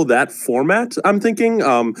follow that format, I'm thinking,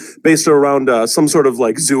 based around some sort of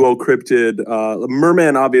like zoocryptid.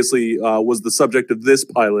 Merman obviously was the subject of this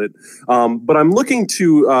pilot, but I'm looking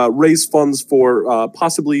to raise funds for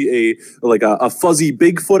possibly a fuzzy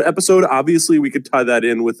Bigfoot episode. Obviously, we could tie that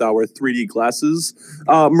in with our 3D glasses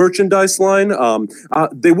merchandise line.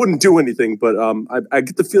 They wouldn't do anything. But I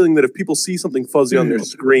get the feeling that if people see something fuzzy on their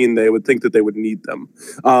screen, they would think that they would need them.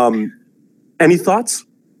 Any thoughts?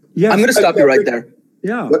 Yeah, I'm going to stop you right there.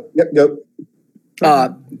 Yeah. Yep.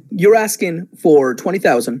 You're asking for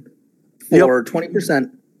 $20,000 for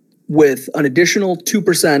 20% with an additional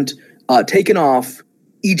 2% taken off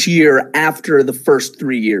each year after the first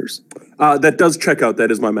 3 years. That does check out.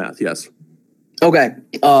 That is my math. Yes. Okay.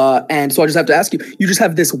 And so I just have to ask you. You just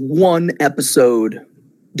have this one episode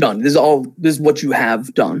done. This is what you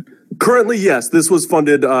have done. Currently, yes. This was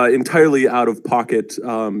funded entirely out of pocket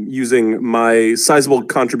using my sizable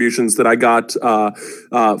contributions that I got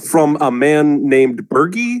from a man named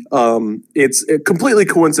Burgie. It's completely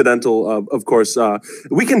coincidental, of course.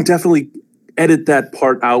 We can definitely edit that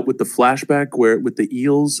part out with the flashback with the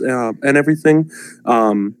eels and everything.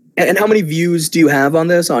 And how many views do you have on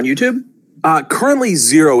this on YouTube? Currently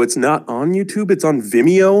 0. It's not on YouTube. It's on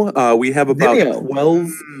Vimeo. We have about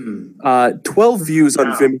 12 views on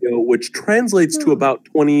Vimeo, which translates to about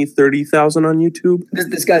 30,000 on YouTube.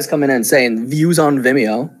 This guy's coming in saying views on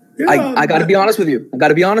Vimeo. Yeah, I got to be honest with you.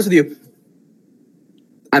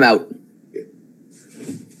 I'm out.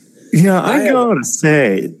 Yeah, I gotta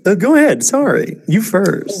say. Go ahead. Sorry. You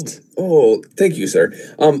first. Oh, thank you, sir.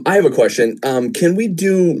 I have a question. Can we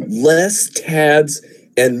do less Tads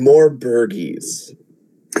and more Burgies?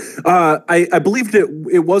 I believe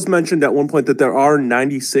it was mentioned at one point that there are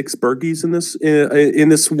 96 Burgies in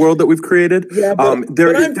this world that we've created. Yeah, but I'm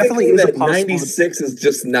definitely that 96 is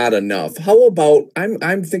just not enough. How about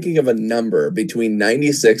I'm thinking of a number between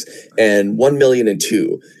 96 and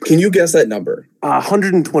 1,000,002. Can you guess that number?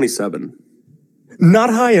 127. Not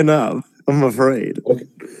high enough, I'm afraid. Okay.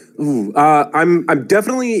 Ooh, I'm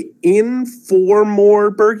definitely in for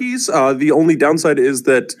more Burgies. The only downside is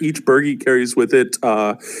that each Burgie carries with it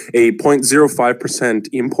a 0.05%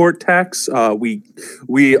 import tax. We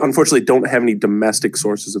unfortunately don't have any domestic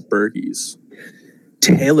sources of Burgies.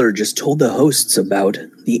 Taylor just told the hosts about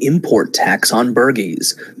the import tax on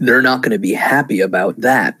Burgies. They're not going to be happy about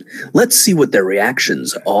that. Let's see what their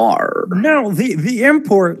reactions are. Now, the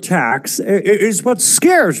import tax is what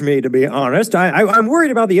scares me, to be honest. I'm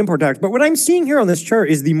worried about the import tax, but what I'm seeing here on this chart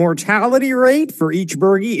is the mortality rate for each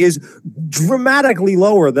Burgie is dramatically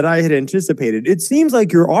lower than I had anticipated. It seems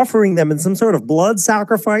like you're offering them in some sort of blood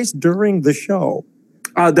sacrifice during the show.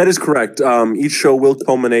 That is correct. Each show will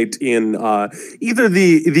culminate in either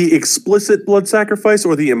the explicit blood sacrifice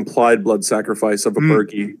or the implied blood sacrifice of a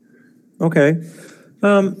Burgie. Okay.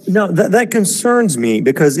 Now, that concerns me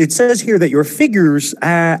because it says here that your figures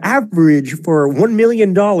average for $1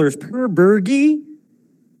 million per Burgie.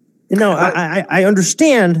 Now, I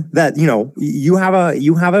understand that, you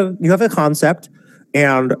have a concept.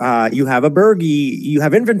 And you have a Burgie, you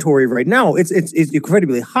have inventory right now. It's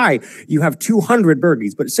incredibly high. You have 200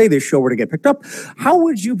 Burgies, but say this show were to get picked up, how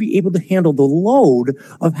would you be able to handle the load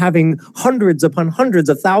of having hundreds upon hundreds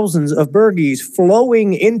of thousands of Burgies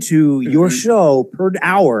flowing into your show per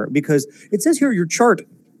hour? Because it says here your chart,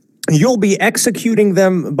 you'll be executing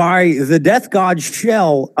them by the death god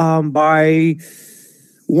Shell by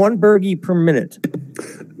 1 Burgie per minute.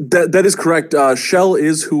 That is correct. Shell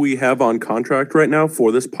is who we have on contract right now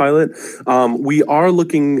for this pilot. We are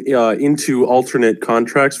looking into alternate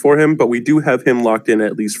contracts for him, but we do have him locked in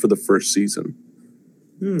at least for the first season.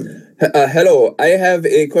 Hello, I have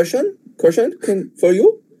a question for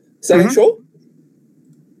you. Second show.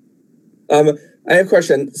 I have a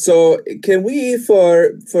question. So, can we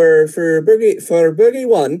for Burgie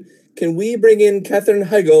 1, can we bring in Katherine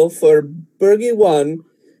Heigl for Burgie 1?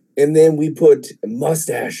 And then we put a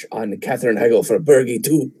mustache on Katherine Heigl for Burgie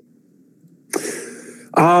 2.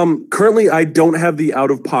 Currently, I don't have the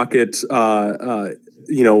out-of-pocket,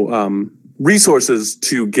 resources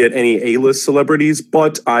to get any A-list celebrities,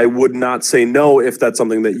 but I would not say no if that's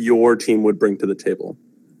something that your team would bring to the table.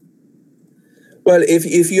 Well,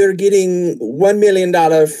 if you're getting $1 million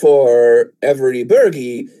for every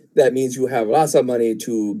Burgie, that means you have lots of money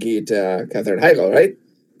to get Katherine Heigl, right?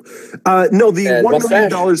 No, the $1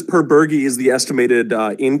 million per Burgie is the estimated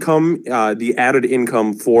income, the added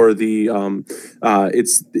income for the.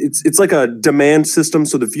 It's like a demand system.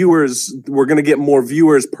 So the viewers, we're going to get more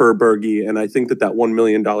viewers per Burgie, and I think that $1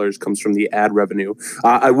 million comes from the ad revenue.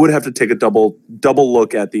 I would have to take a double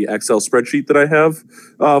look at the Excel spreadsheet that I have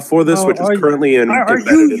for this, which is currently in. Are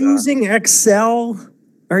you using Excel?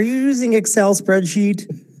 Are you using Excel spreadsheet?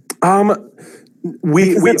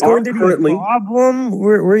 We are currently problem.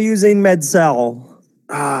 We're using MedCell.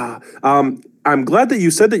 I'm glad that you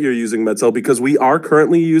said that you're using MedCell because we are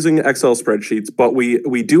currently using Excel spreadsheets, but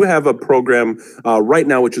we do have a program right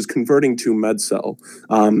now which is converting to MedCell.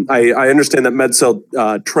 I understand that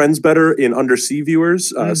MedCell trends better in undersea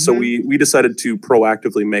viewers, so we decided to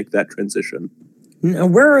proactively make that transition. Now,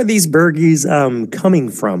 where are these Burgies coming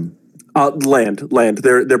from? Land.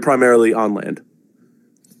 They're primarily on land.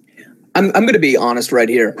 I'm going to be honest right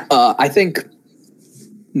here. I think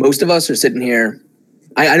most of us are sitting here.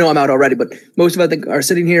 I know I'm out already, but most of us are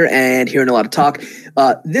sitting here and hearing a lot of talk.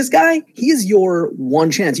 This guy, he is your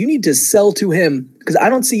one chance. You need to sell to him because I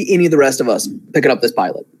don't see any of the rest of us picking up this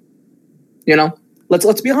pilot.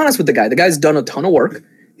 Let's be honest with the guy. The guy's done a ton of work.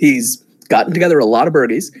 He's gotten together a lot of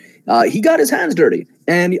Burgies. He got his hands dirty,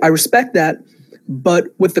 and I respect that. But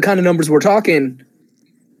with the kind of numbers we're talking,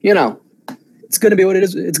 it's going to be what it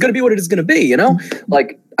is. It's going to be what it is going to be,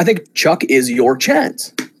 Like, I think Chuck is your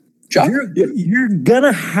chance. Chuck? You're going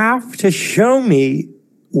to have to show me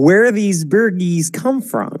where these Burgies come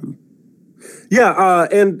from. Yeah,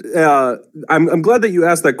 and I'm glad that you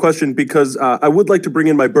asked that question because I would like to bring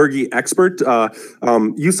in my Burgie expert.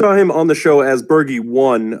 You saw him on the show as Burgie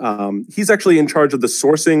 1. He's actually in charge of the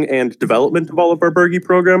sourcing and development of all of our Burgie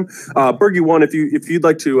program. Burgie 1, if you'd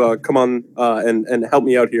like to come on and help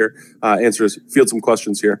me out here, field some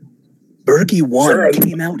questions here. Burgie 1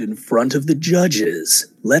 came out in front of the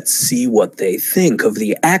judges. Let's see what they think of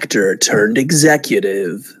the actor turned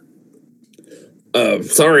executive.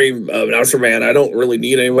 Sorry, announcer man. I don't really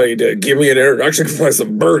need anybody to give me an introduction for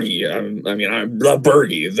some Burgie. I love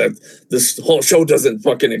Burgie. This whole show doesn't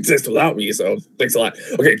fucking exist without me. So thanks a lot.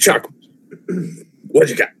 Okay, Chuck, what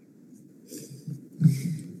you got?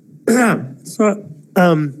 So,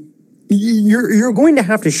 you're going to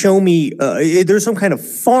have to show me. There's some kind of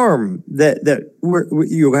farm that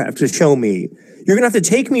you have to show me. You're going to have to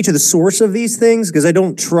take me to the source of these things because I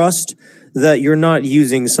don't trust that you're not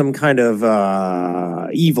using some kind of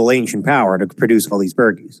evil ancient power to produce all these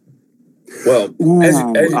Burgies. Well,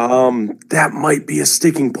 that might be a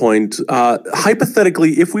sticking point.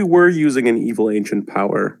 Hypothetically, if we were using an evil ancient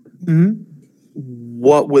power,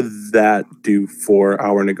 what would that do for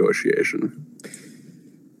our negotiation?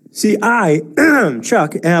 See, I,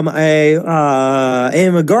 Chuck, am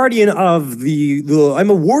a guardian of I'm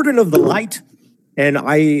a warden of the light, and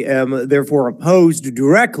I am therefore opposed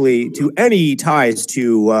directly to any ties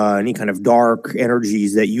to any kind of dark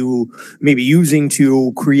energies that you may be using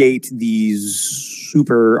to create these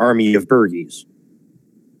super army of Burgies.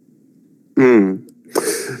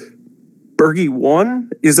 Burgie 1,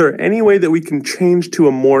 is there any way that we can change to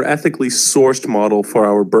a more ethically sourced model for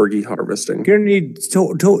our Burgie harvesting? You're gonna need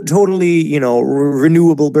totally,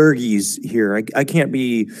 renewable Burgies here. I can't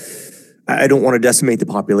be. I don't want to decimate the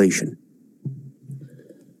population.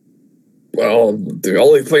 Well, the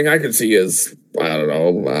only thing I can see is, I don't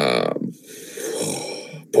know,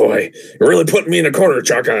 boy, you're really putting me in a corner,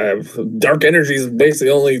 Chuck. Dark energy is basically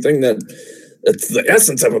the only thing it's the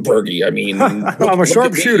essence of a Burgie. I mean, I'm a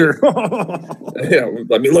sharpshooter. Yeah,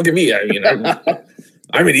 I mean, look at me. I mean,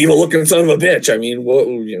 I'm an evil-looking son of a bitch. I mean,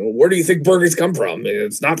 where do you think Burgies come from?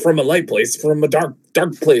 It's not from a light place; it's from a dark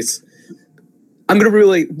place. I'm going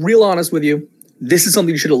to be real honest with you. This is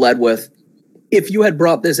something you should have led with. If you had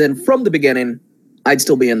brought this in from the beginning, I'd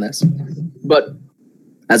still be in this. But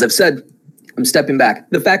as I've said, I'm stepping back.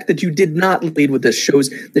 The fact that you did not lead with this shows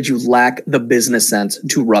that you lack the business sense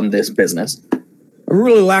to run this business. I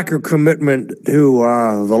really lack your commitment to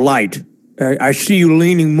the light. I see you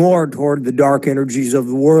leaning more toward the dark energies of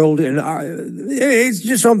the world, and it's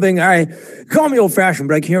just something call me old-fashioned,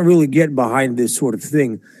 but I can't really get behind this sort of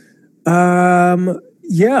thing.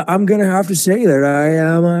 Yeah, I'm going to have to say that I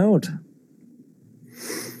am out.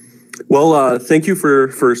 Well, thank you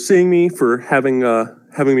for seeing me, for having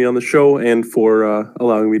me on the show, and for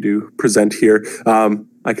allowing me to present here.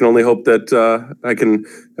 I can only hope that I can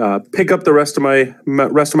pick up the rest of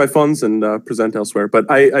my funds and present elsewhere.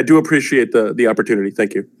 But I do appreciate the opportunity.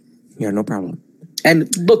 Thank you. Yeah, no problem.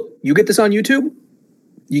 And look, you get this on YouTube,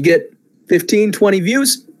 you get 15, 20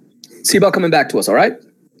 views. See about coming back to us, all right?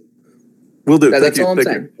 Will do. That's all I'm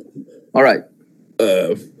saying. All right.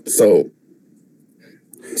 So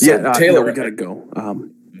Taylor, we gotta go.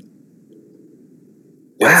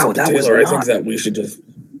 Wow, that was Taylor, I think that we should just.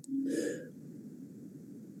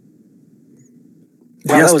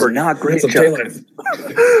 Wow, that was not great, Chuck.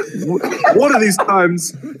 One of these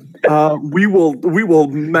times, we will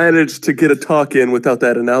manage to get a talk in without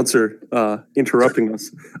that announcer interrupting us.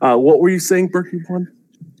 What were you saying, Burgie 1?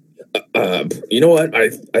 You know what? I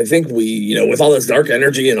think we, with all this dark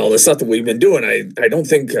energy and all this stuff that we've been doing, I don't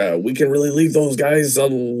think we can really leave those guys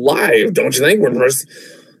alive. Don't you think?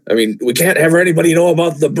 We can't have anybody know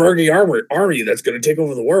about the Burgie army that's going to take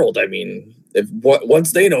over the world. I mean,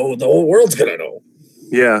 once they know, the whole world's going to know.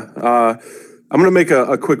 Yeah, I'm going to make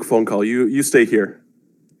a quick phone call. You stay here.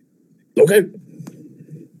 Okay.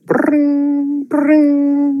 Bring,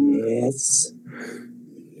 bring. Yes.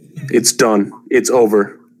 It's done. It's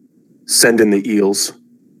over. Send in the eels.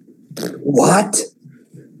 What?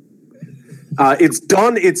 It's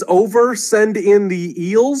done. It's over. Send in the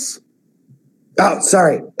eels. Oh,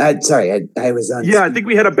 sorry. I was on. Yeah, I think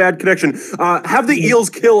we had a bad connection. Have the eels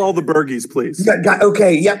kill all the Burgies, please.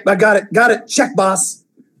 Okay. Yep. I got it. Check, boss.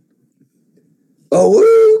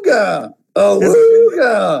 Awooga.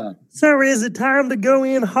 So is it time to go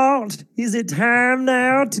in hot? Is it time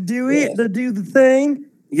now to do it, to do the thing?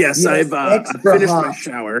 Yes, I've finished my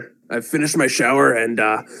shower. I've finished my shower and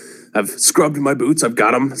I've scrubbed my boots. I've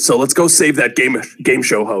got them. So let's go save that game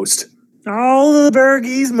show host. All the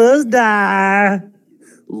Burgies must die.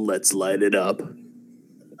 Let's light it up.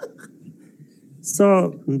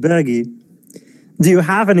 So, Burgie, do you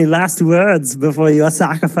have any last words before you are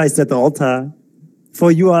sacrificed at the altar? For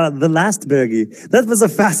you are the last Burgie. That was a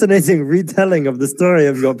fascinating retelling of the story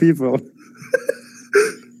of your people.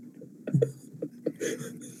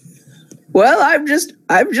 Well, I'm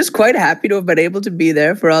just quite happy to have been able to be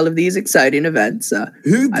there for all of these exciting events.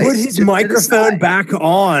 Who put his microphone back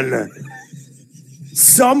on?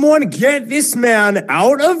 Someone get this man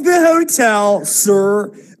out of the hotel,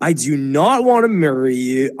 sir. I do not want to marry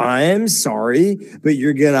you. I am sorry, but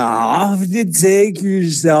you're going to have to take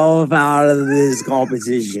yourself out of this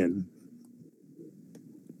competition.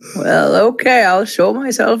 Well, okay, I'll show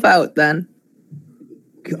myself out then.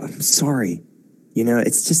 God, I'm sorry.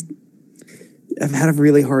 It's just, I've had a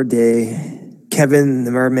really hard day. Kevin,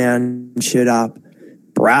 the merman, showed up.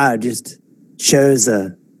 Brad just chose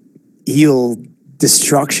a eel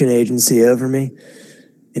destruction agency over me.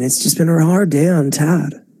 And it's just been a hard day on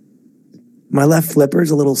Todd. My left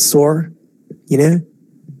flipper's a little sore,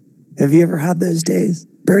 Have you ever had those days?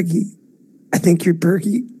 Burgie, I think you're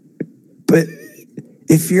Burgie. But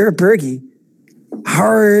if you're a Burgie, how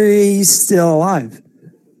are you still alive?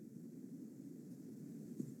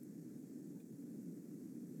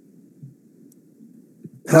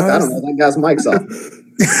 Fuck, I don't know. That guy's mic's off.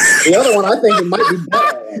 The other one, I think it might be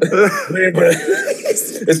better.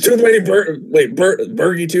 It's too many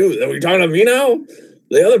Burgie too. Are we talking about me now?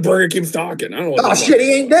 The other burger keeps talking. I don't know. Oh shit,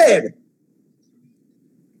 he ain't dead.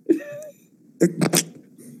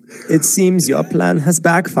 It seems your plan has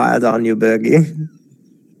backfired on you, Burgie.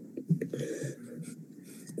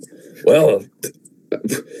 Well,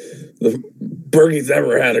 Burgie's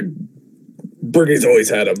always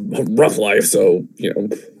had a rough life, so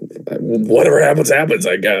whatever happens,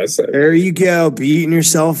 I guess. There you go, beating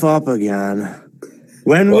yourself up again.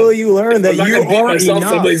 When will you learn that you are enough?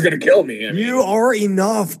 Somebody's gonna kill me. You are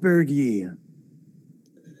enough, Burgie.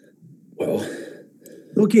 Well,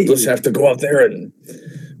 just have to go out there and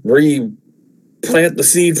replant the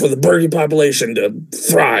seed for the Burgie population to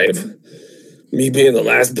thrive. Me being the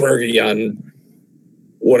last Burgie on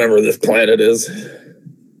whatever this planet is.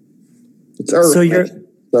 It's Earth. So you're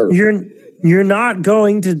not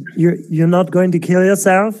going to kill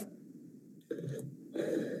yourself?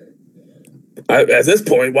 At this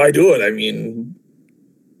point, why do it? I mean,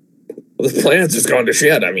 this planet's just gone to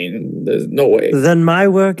shit. I mean, there's no way. Then my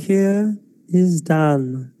work here is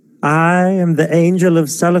done. I am the angel of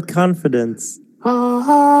self-confidence.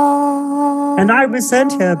 And I was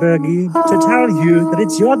sent here, Burgie, to tell you that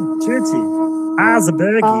it's your duty as a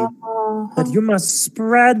Burgie that you must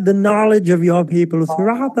spread the knowledge of your people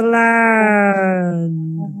throughout the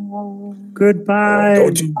land.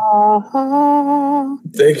 Goodbye.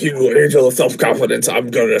 Thank you, angel of self-confidence. I'm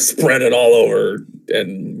going to spread it all over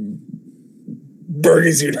and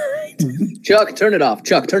Burgies unite. Chuck, turn it off.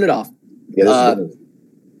 Chuck, turn it off. Yeah,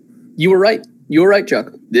 you were right. You were right,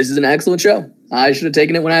 Chuck. This is an excellent show. I should have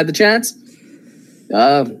taken it when I had the chance.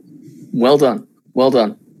 Well done. Well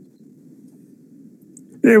done.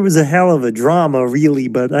 It was a hell of a drama, really,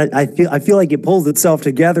 but I feel like it pulls itself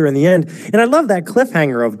together in the end. And I love that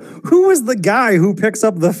cliffhanger of who was the guy who picks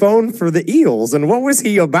up the phone for the eels and what was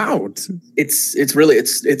he about? It's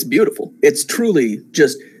beautiful. It's truly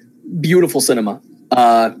just beautiful cinema.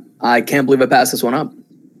 I can't believe I passed this one up.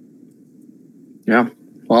 Yeah.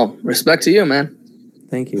 Well, respect to you, man.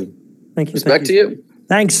 Thank you. Thank you. Respect to you.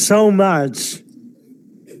 Thanks so much.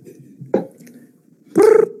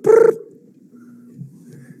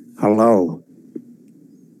 Hello.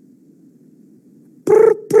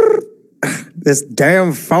 This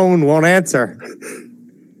damn phone won't answer.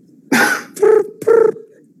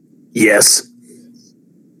 Yes.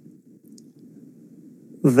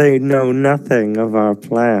 They know nothing of our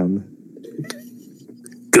plan.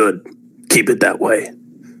 Good. Keep it that way.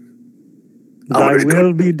 Thy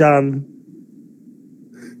will be done.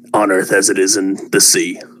 On earth as it is in the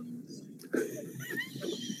sea.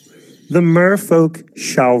 The merfolk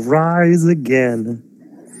shall rise again.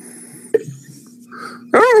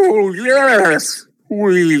 Oh, yes,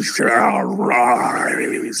 we shall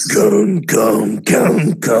rise. Gung, gung,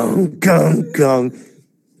 gung, gung, gung, gung.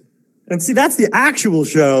 And see, that's the actual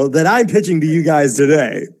show that I'm pitching to you guys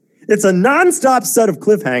today. It's a nonstop set of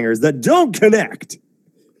cliffhangers that don't connect.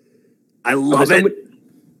 I love it.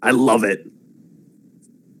 I love it.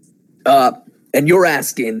 And you're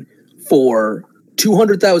asking for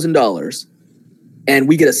 $200,000, and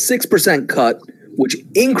we get a 6% cut, which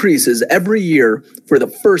increases every year for the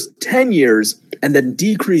first 10 years, and then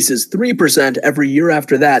decreases 3% every year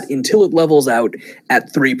after that until it levels out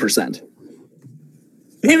at 3%.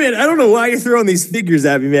 Hey, man, I don't know why you're throwing these figures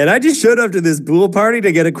at me, man. I just showed up to this pool party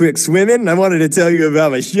to get a quick swim in, and I wanted to tell you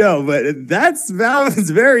about my show, but that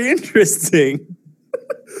was very interesting.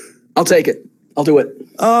 I'll take it. I'll do it.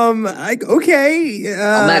 Okay.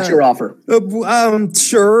 I'll match your offer.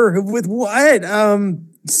 Sure. With what?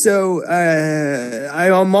 So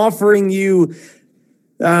I'm offering you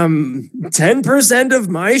 10% of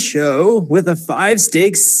my show with a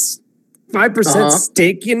 5%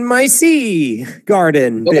 stake in my sea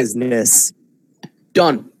garden business.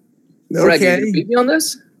 Done. Greg, you beat me on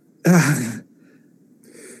this? I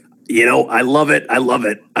love it. I love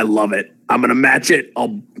it. I love it. I'm gonna match it.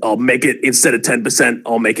 I'll make it instead of 10%.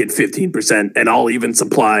 I'll make it 15%, and I'll even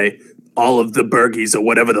supply all of the Burgies or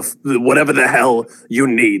whatever the hell you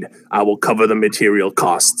need. I will cover the material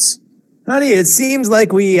costs. Honey, it seems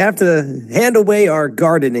like we have to hand away our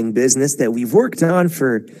gardening business that we've worked on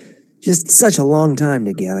for just such a long time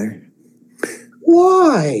together.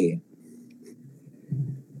 Why?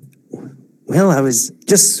 Well, I was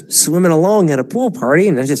just swimming along at a pool party,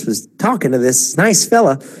 and I just was talking to this nice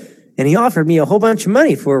fella, and he offered me a whole bunch of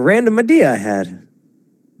money for a random idea I had.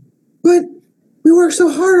 But we worked so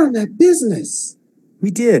hard on that business. We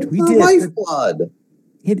did. It's our lifeblood.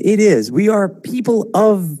 It is. We are people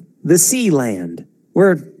of the sea land.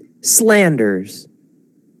 We're slanders.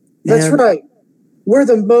 That's And- right. We're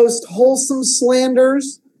the most wholesome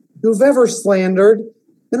slanders who've ever slandered,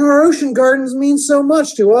 and our ocean gardens mean so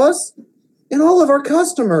much to us and all of our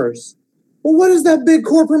customers. Well, what is that big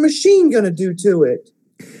corporate machine going to do to it?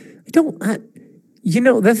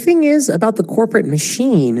 The thing is about the corporate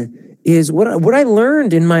machine is what I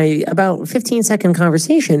learned in my about 15-second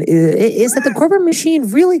conversation is that the corporate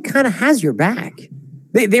machine really kind of has your back.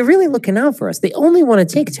 They're really looking out for us. They only want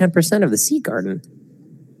to take 10% of the sea garden.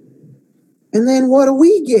 And then what do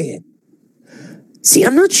we get? See,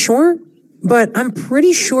 I'm not sure, but I'm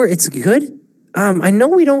pretty sure it's good. I know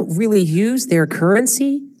we don't really use their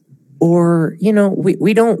currency, or,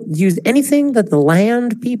 we don't use anything that the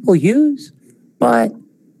land people use, but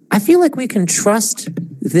I feel like we can trust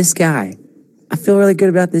this guy. I feel really good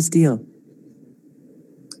about this deal.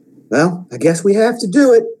 Well, I guess we have to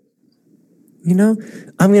do it.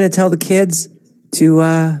 I'm going to tell the kids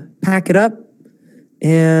to pack it up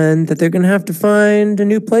and that they're going to have to find a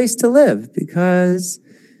new place to live because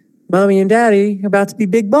Mommy and Daddy are about to be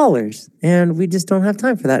big ballers, and we just don't have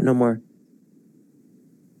time for that no more.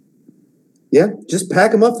 Yeah, just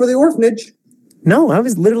pack them up for the orphanage. No, I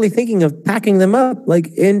was literally thinking of packing them up like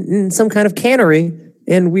in some kind of cannery,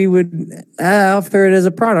 and we would offer it as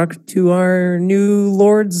a product to our new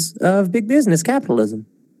lords of big business capitalism.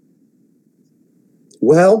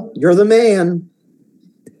 Well, you're the man.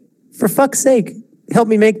 For fuck's sake, help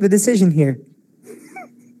me make the decision here.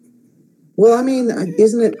 Well, I mean,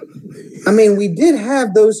 isn't it? I mean, we did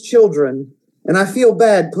have those children, and I feel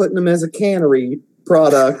bad putting them as a cannery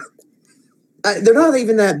product. They're not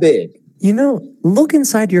even that big. Look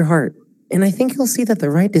inside your heart, and I think you'll see that the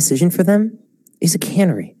right decision for them is a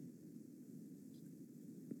cannery.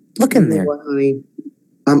 Look in there. What, honey?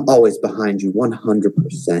 I'm always behind you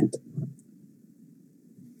 100%.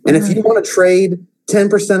 And if you want to trade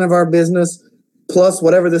 10% of our business plus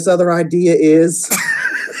whatever this other idea is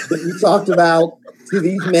that we talked about to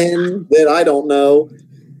these men that I don't know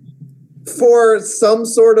for some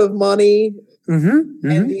sort of money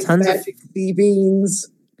and these magic sea beans.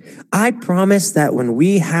 I promise that when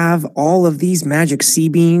we have all of these magic sea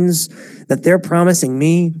beans that they're promising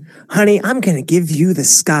me, honey, I'm going to give you the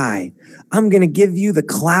sky. I'm going to give you the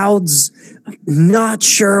clouds. Not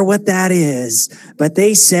sure what that is, but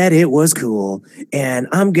they said it was cool. And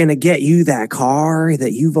I'm going to get you that car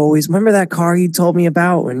that you've always... Remember that car you told me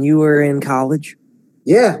about when you were in college?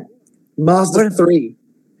 Yeah. Mazda 3.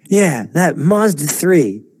 Yeah, that Mazda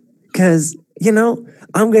 3. Because,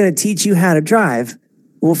 I'm going to teach you how to drive.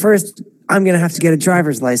 Well, first, I'm going to have to get a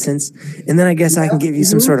driver's license, and then I guess I can give you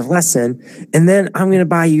some sort of lesson, and then I'm going to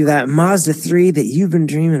buy you that Mazda 3 that you've been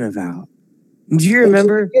dreaming about. Do you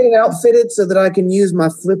remember? Get it outfitted so that I can use my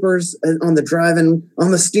flippers on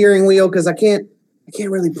the steering wheel, because I can't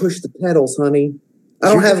really push the pedals, honey.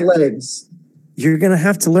 I don't have legs. You're going to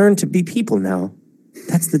have to learn to be people now.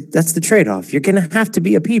 That's the trade-off. You're going to have to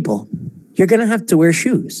be a people. You're going to have to wear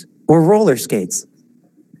shoes or roller skates.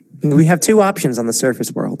 We have two options on the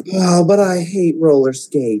surface world. Oh, but I hate roller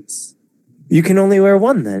skates. You can only wear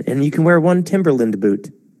one then, and you can wear one Timberland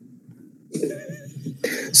boot.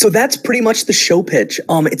 So that's pretty much the show pitch.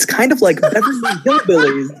 It's kind of like Beverly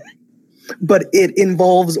Hillbillies, but it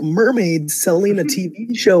involves mermaids selling a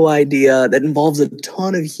TV show idea that involves a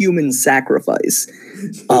ton of human sacrifice.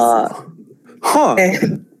 That's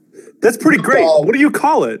pretty great. What do you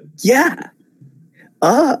call it? Yeah.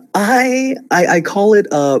 I call it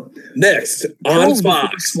next on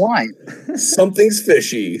Fox. Swine. Something's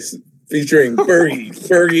Fishy, featuring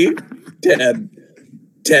Burgie,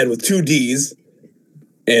 Ted with 2 D's,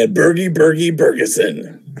 and Burgie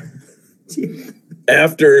Bergeson.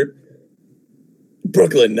 After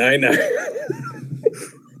Brooklyn Nine-Nine.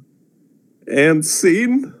 And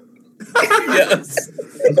scene. Yes.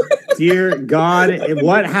 Dear God,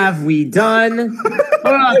 what have we done?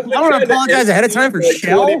 I want to apologize ahead of time for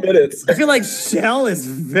Shell. 20 minutes. I feel like Shell is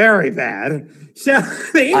very bad. Shell,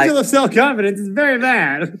 the angel of self-confidence is very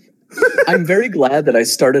bad. I'm very glad that I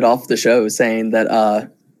started off the show saying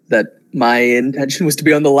that that my intention was to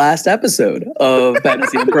be on the last episode of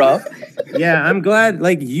Fantasy Improv. Yeah, I'm glad.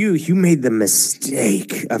 Like you made the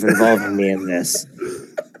mistake of involving me in this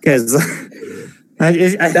because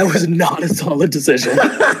that was not a solid decision.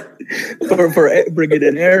 for bringing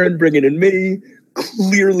in Aaron, bringing in me,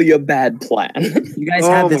 clearly a bad plan. You guys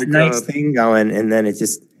had this nice thing going, and then it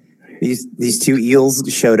just these two eels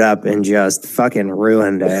showed up and just fucking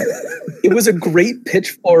ruined it. It was a great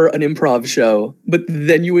pitch for an improv show, but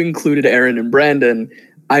then you included Aaron and Brandon.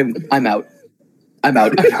 I'm out. I'm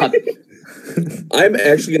not. I'm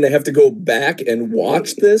actually going to have to go back and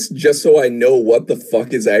watch this just so I know what the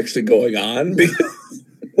fuck is actually going on. Because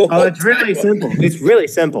Oh, it's really simple. It's really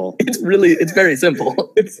simple. It's very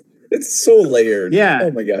simple. It's so layered. Yeah.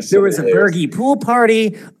 Oh my gosh. There was a Burgie pool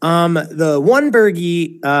party. The one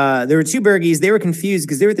Burgie, there were two Burgies. They were confused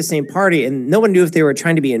because they were at the same party, and no one knew if they were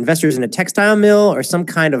trying to be investors in a textile mill or some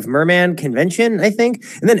kind of merman convention, I think.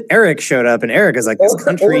 And then Eric showed up, and Eric is like this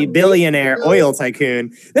country billionaire oil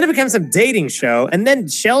tycoon. Then it became some dating show. And then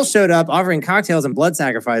Shell showed up offering cocktails and blood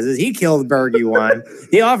sacrifices. He killed Burgie 1.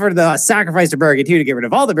 He offered the sacrifice to Burgie 2 to get rid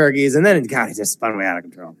of all the Burgies. And then, God, he just spun way out of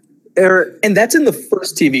control. And that's in the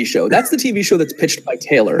first TV show. That's the TV show that's pitched by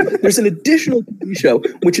Taylor. There's an additional TV show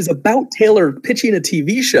which is about Taylor pitching a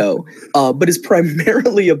TV show, but is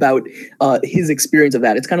primarily about his experience of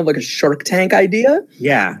that. It's kind of like a Shark Tank idea.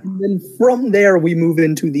 Yeah. And then from there, we move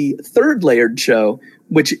into the third layered show,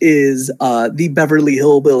 which is the Beverly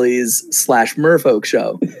Hillbillies / Merfolk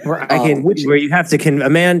show. Where you have to, a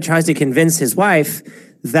man tries to convince his wife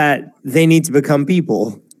that they need to become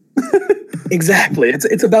people. Exactly.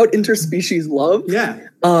 It's about interspecies love. Yeah.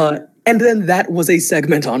 And then that was a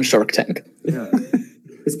segment on Shark Tank. Yeah.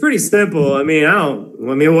 It's pretty simple. I mean,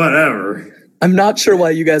 whatever. I'm not sure why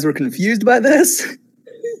you guys were confused by this.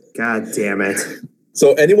 God damn it.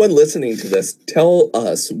 So anyone listening to this, tell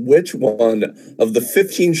us which one of the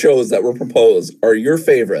 15 shows that were proposed are your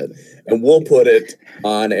favorite, and we'll put it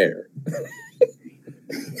on air.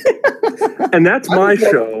 And that's my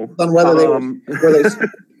show. On whether they were they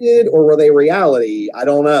scripted or were they reality? I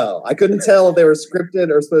don't know. I couldn't tell if they were scripted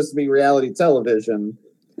or supposed to be reality television.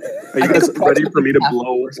 Are you guys ready for me to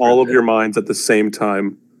blow all of your minds at the same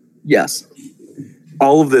time? Yes.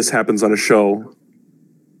 All of this happens on a show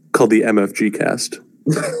called the MFG Cast.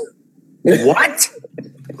 What?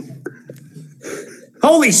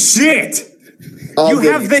 Holy shit! You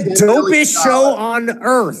have the dopest show on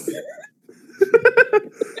earth.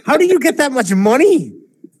 How do you get that much money?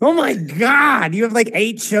 Oh my God. You have like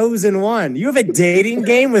 8 shows in one. You have a dating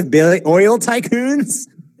game with oil tycoons?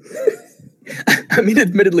 I mean,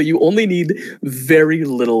 admittedly, you only need very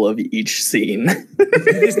little of each scene.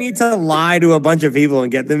 You just need to lie to a bunch of people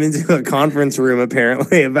and get them into a conference room,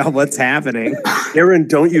 apparently, about what's happening. Aaron,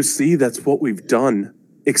 don't you see? That's what we've done.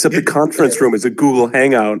 Except the conference room is a Google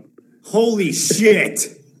Hangout. Holy shit.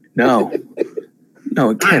 No,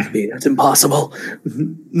 it can't be. That's impossible.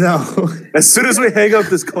 No. As soon as we hang up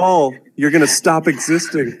this call, you're going to stop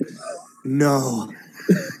existing. No.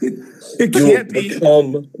 It can't be.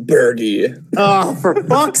 Become Burgie. Oh, for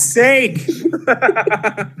fuck's sake.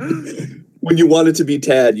 When you want it to be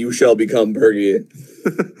Tad, you shall become Burgie.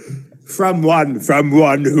 From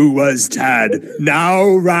one who was Tad, now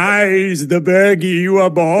rise the Burgie you are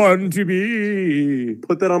born to be.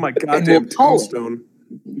 Put that on my goddamn tombstone.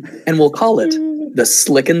 And we'll call it the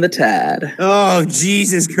Slick and the Tad. Oh,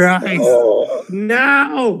 Jesus Christ. Oh.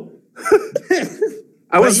 No.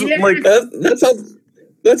 I was like,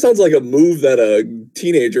 that sounds like a move that a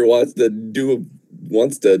teenager wants to do. I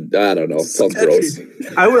don't know. Sounds gross.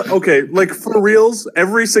 Okay, like for reals,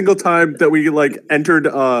 every single time that we like entered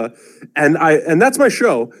and that's my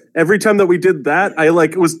show. Every time that we did that, I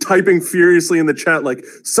like was typing furiously in the chat like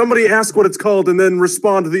somebody ask what it's called and then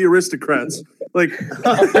respond to the aristocrats. Like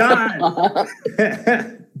oh God.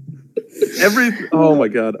 Oh my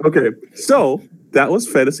God. Okay. So that was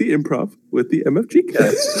Fantasy Improv with the MFG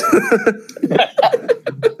Cast.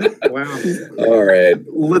 Wow. All right.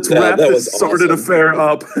 Let's wrap this sordid affair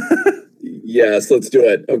up. Yes, let's do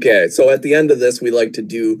it. Okay. So at the end of this, we like to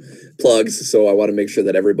do plugs. So I want to make sure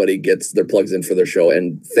that everybody gets their plugs in for their show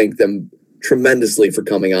and thank them tremendously for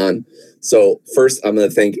coming on. So first, I'm going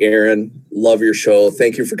to thank Aaron. Love your show.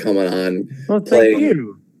 Thank you for coming on. Well, thank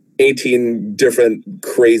you. 18 different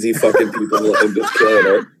crazy fucking people and just killing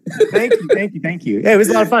it. Thank you. Yeah, it was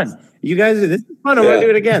a lot of fun. You guys, this is fun. I want to do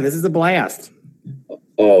it again. This is a blast.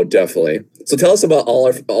 Oh, definitely. So tell us about all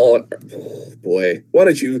our oh boy. Why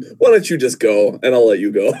don't you just go and I'll let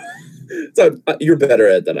you go. So you're better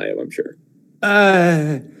at it than I am, I'm sure.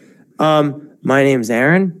 My name's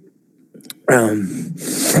Aaron. And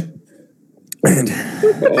so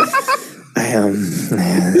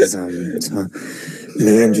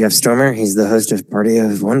me and Jeff Stormer, he's the host of Party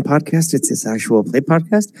of One podcast. It's his actual play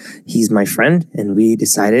podcast. He's my friend, and we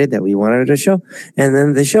decided that we wanted a show. And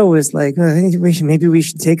then the show was like, maybe we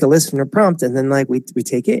should take a listener prompt, and then like we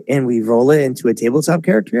take it and we roll it into a tabletop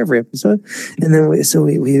character every episode. And then we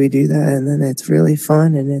do that, and then it's really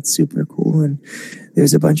fun and it's super cool. And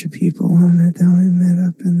there's a bunch of people on it that we met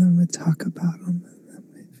up, and then we talk about them, and then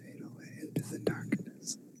we fade away into the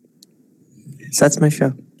darkness. So that's my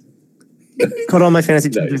show. Called All My Fantasy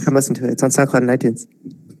Children. Come listen to it. It's on SoundCloud and iTunes.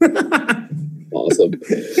 Awesome.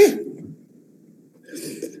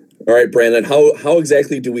 All right, Brandon, how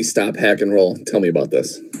exactly do we stop hack and roll? Tell me about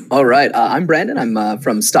this. All right. I'm Brandon. I'm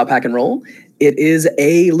from Stop Hack and Roll. It is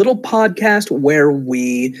a little podcast where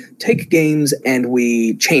we take games and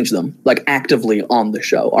we change them, like actively on the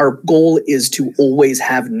show. Our goal is to always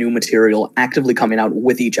have new material actively coming out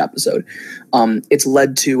with each episode. It's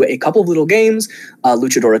led to a couple of little games,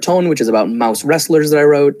 Luchador Atone, which is about mouse wrestlers that I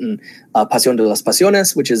wrote, and Pasión de las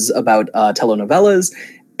Pasiones, which is about telenovelas.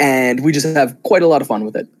 And we just have quite a lot of fun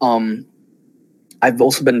with it. I've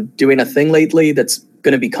also been doing a thing lately that's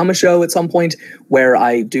going to become a show at some point where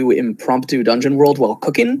I do impromptu Dungeon World while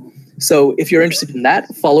cooking. So if you're interested in that,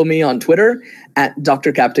 follow me on Twitter at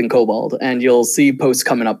Dr. Captain Cobalt, and you'll see posts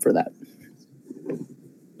coming up for that.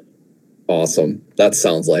 Awesome. That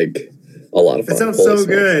sounds like a lot of fun. That sounds so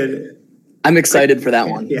good. I'm excited for that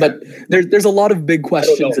one. Yeah. But there's a lot of big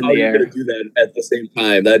questions in the air. How are you going to do that at the same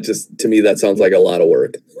time? That just, to me, that sounds like a lot of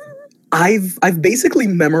work. I've basically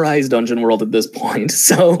memorized Dungeon World at this point,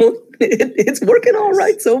 so it's working all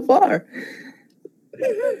right so far.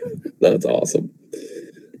 That's awesome.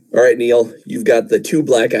 All right, Neil, you've got the Two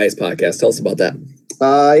Black Eyes podcast. Tell us about that.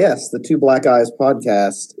 Yes, the Two Black Eyes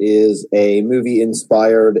podcast is a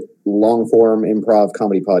movie-inspired long-form improv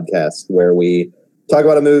comedy podcast where we talk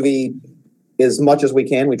about a movie as much as we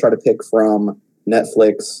can. We try to pick from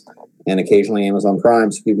Netflix and occasionally Amazon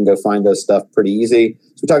Prime, so you can go find those stuff pretty easy.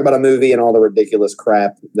 So we talk about a movie and all the ridiculous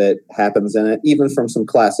crap that happens in it, even from some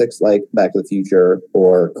classics like Back to the Future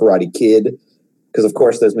or Karate Kid, because of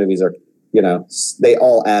course those movies are, they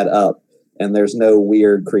all add up, and there's no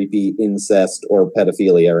weird, creepy incest or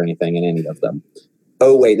pedophilia or anything in any of them.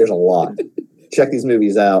 Oh wait, there's a lot. Check these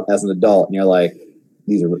movies out as an adult, and you're like,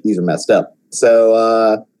 these are messed up.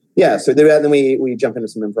 So so do that, and then we jump into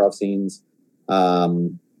some improv scenes.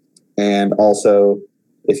 And also,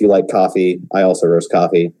 if you like coffee, I also roast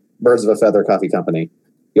coffee. Birds of a Feather Coffee Company.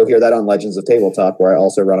 You'll hear that on Legends of Tabletop, where I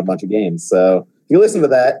also run a bunch of games. So if you listen to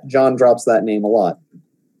that, John drops that name a lot.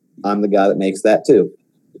 I'm the guy that makes that too.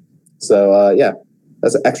 So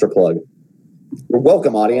that's an extra plug. You're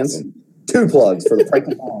welcome, audience. Awesome. 2 plugs for the price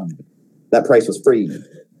of 1. That price was free.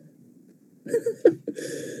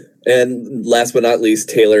 And last but not least,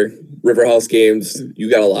 Taylor, Riverhouse Games. You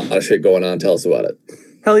got a lot of shit going on. Tell us about it.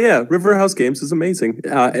 Hell yeah, Riverhouse Games is amazing.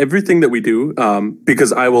 Everything that we do,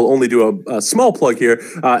 because I will only do a small plug here,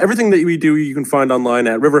 everything that we do you can find online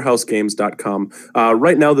at riverhousegames.com.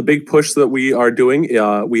 Right now, the big push that we are doing,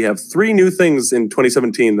 we have 3 new things in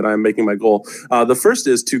 2017 that I'm making my goal. The first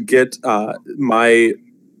is to get my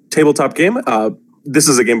tabletop game. This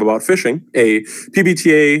is a game about fishing, a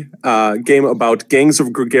PBTA game about gangs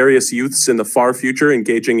of gregarious youths in the far future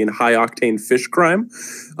engaging in high-octane fish crime.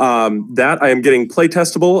 That I am getting play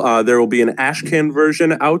testable. There will be an Ashcan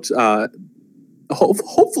version out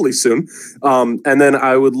hopefully soon. And then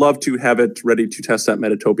I would love to have it ready to test at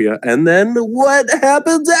Metatopia. And then what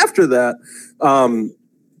happens after that?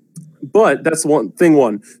 But that's one.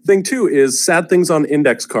 Thing 2 is Sad Things on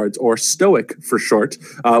Index Cards, or Stoic for short,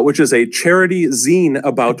 which is a charity zine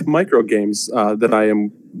about micro games that I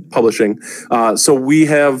am publishing. So we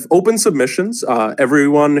have open submissions.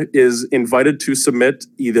 Everyone is invited to submit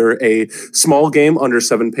either a small game under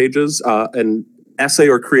 7 pages, an essay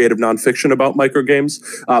or creative nonfiction about microgames,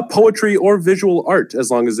 poetry or visual art, as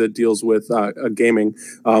long as it deals with gaming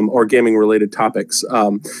or gaming-related topics.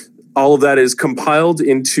 All of that is compiled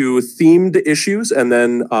into themed issues, and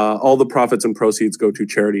then all the profits and proceeds go to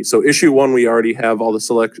charity. So issue 1, we already have all the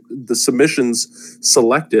submissions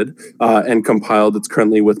selected and compiled. It's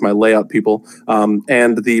currently with my layout people.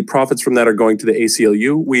 And the profits from that are going to the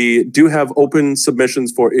ACLU. We do have open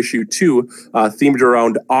submissions for issue 2, themed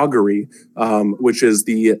around augury, which is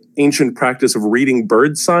the ancient practice of reading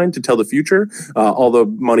bird sign to tell the future. All the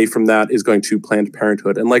money from that is going to Planned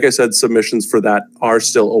Parenthood. And like I said, submissions for that are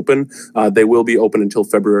still open. They will be open until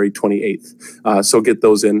February 28th. So get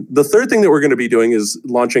those in. The third thing that we're going to be doing is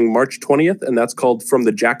launching March 20th, and that's called From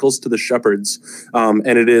the Jackals to the Shepherds. And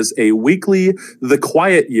it is a weekly The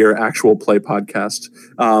Quiet Year actual play podcast.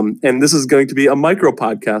 And this is going to be a micro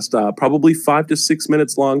podcast, probably 5 to 6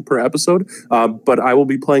 minutes long per episode. But I will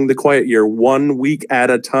be playing The Quiet Year 1 week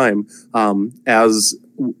at a time. As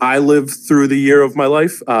I live through the year of my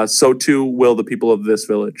life, so too will the people of this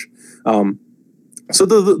village. So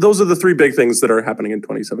those are the 3 big things that are happening in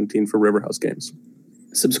 2017 for Riverhouse Games.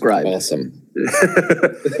 Subscribe. Awesome.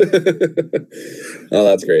 Oh,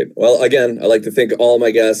 that's great. Well, again, I'd like to thank all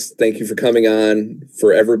my guests. Thank you for coming on.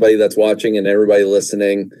 For everybody that's watching and everybody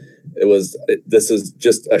listening, this is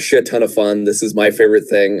just a shit ton of fun. This is my favorite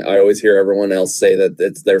thing. I always hear everyone else say that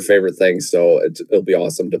it's their favorite thing. So it'll be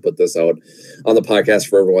awesome to put this out on the podcast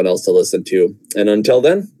for everyone else to listen to. And until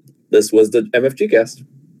then, This was the MFG cast.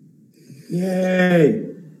 Yay.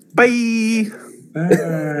 Bye.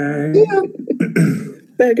 Bye.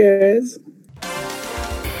 Bye, guys.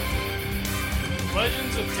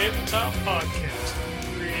 Legends of Tabletop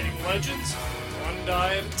Podcast. Creating legends one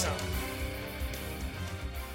die at a time.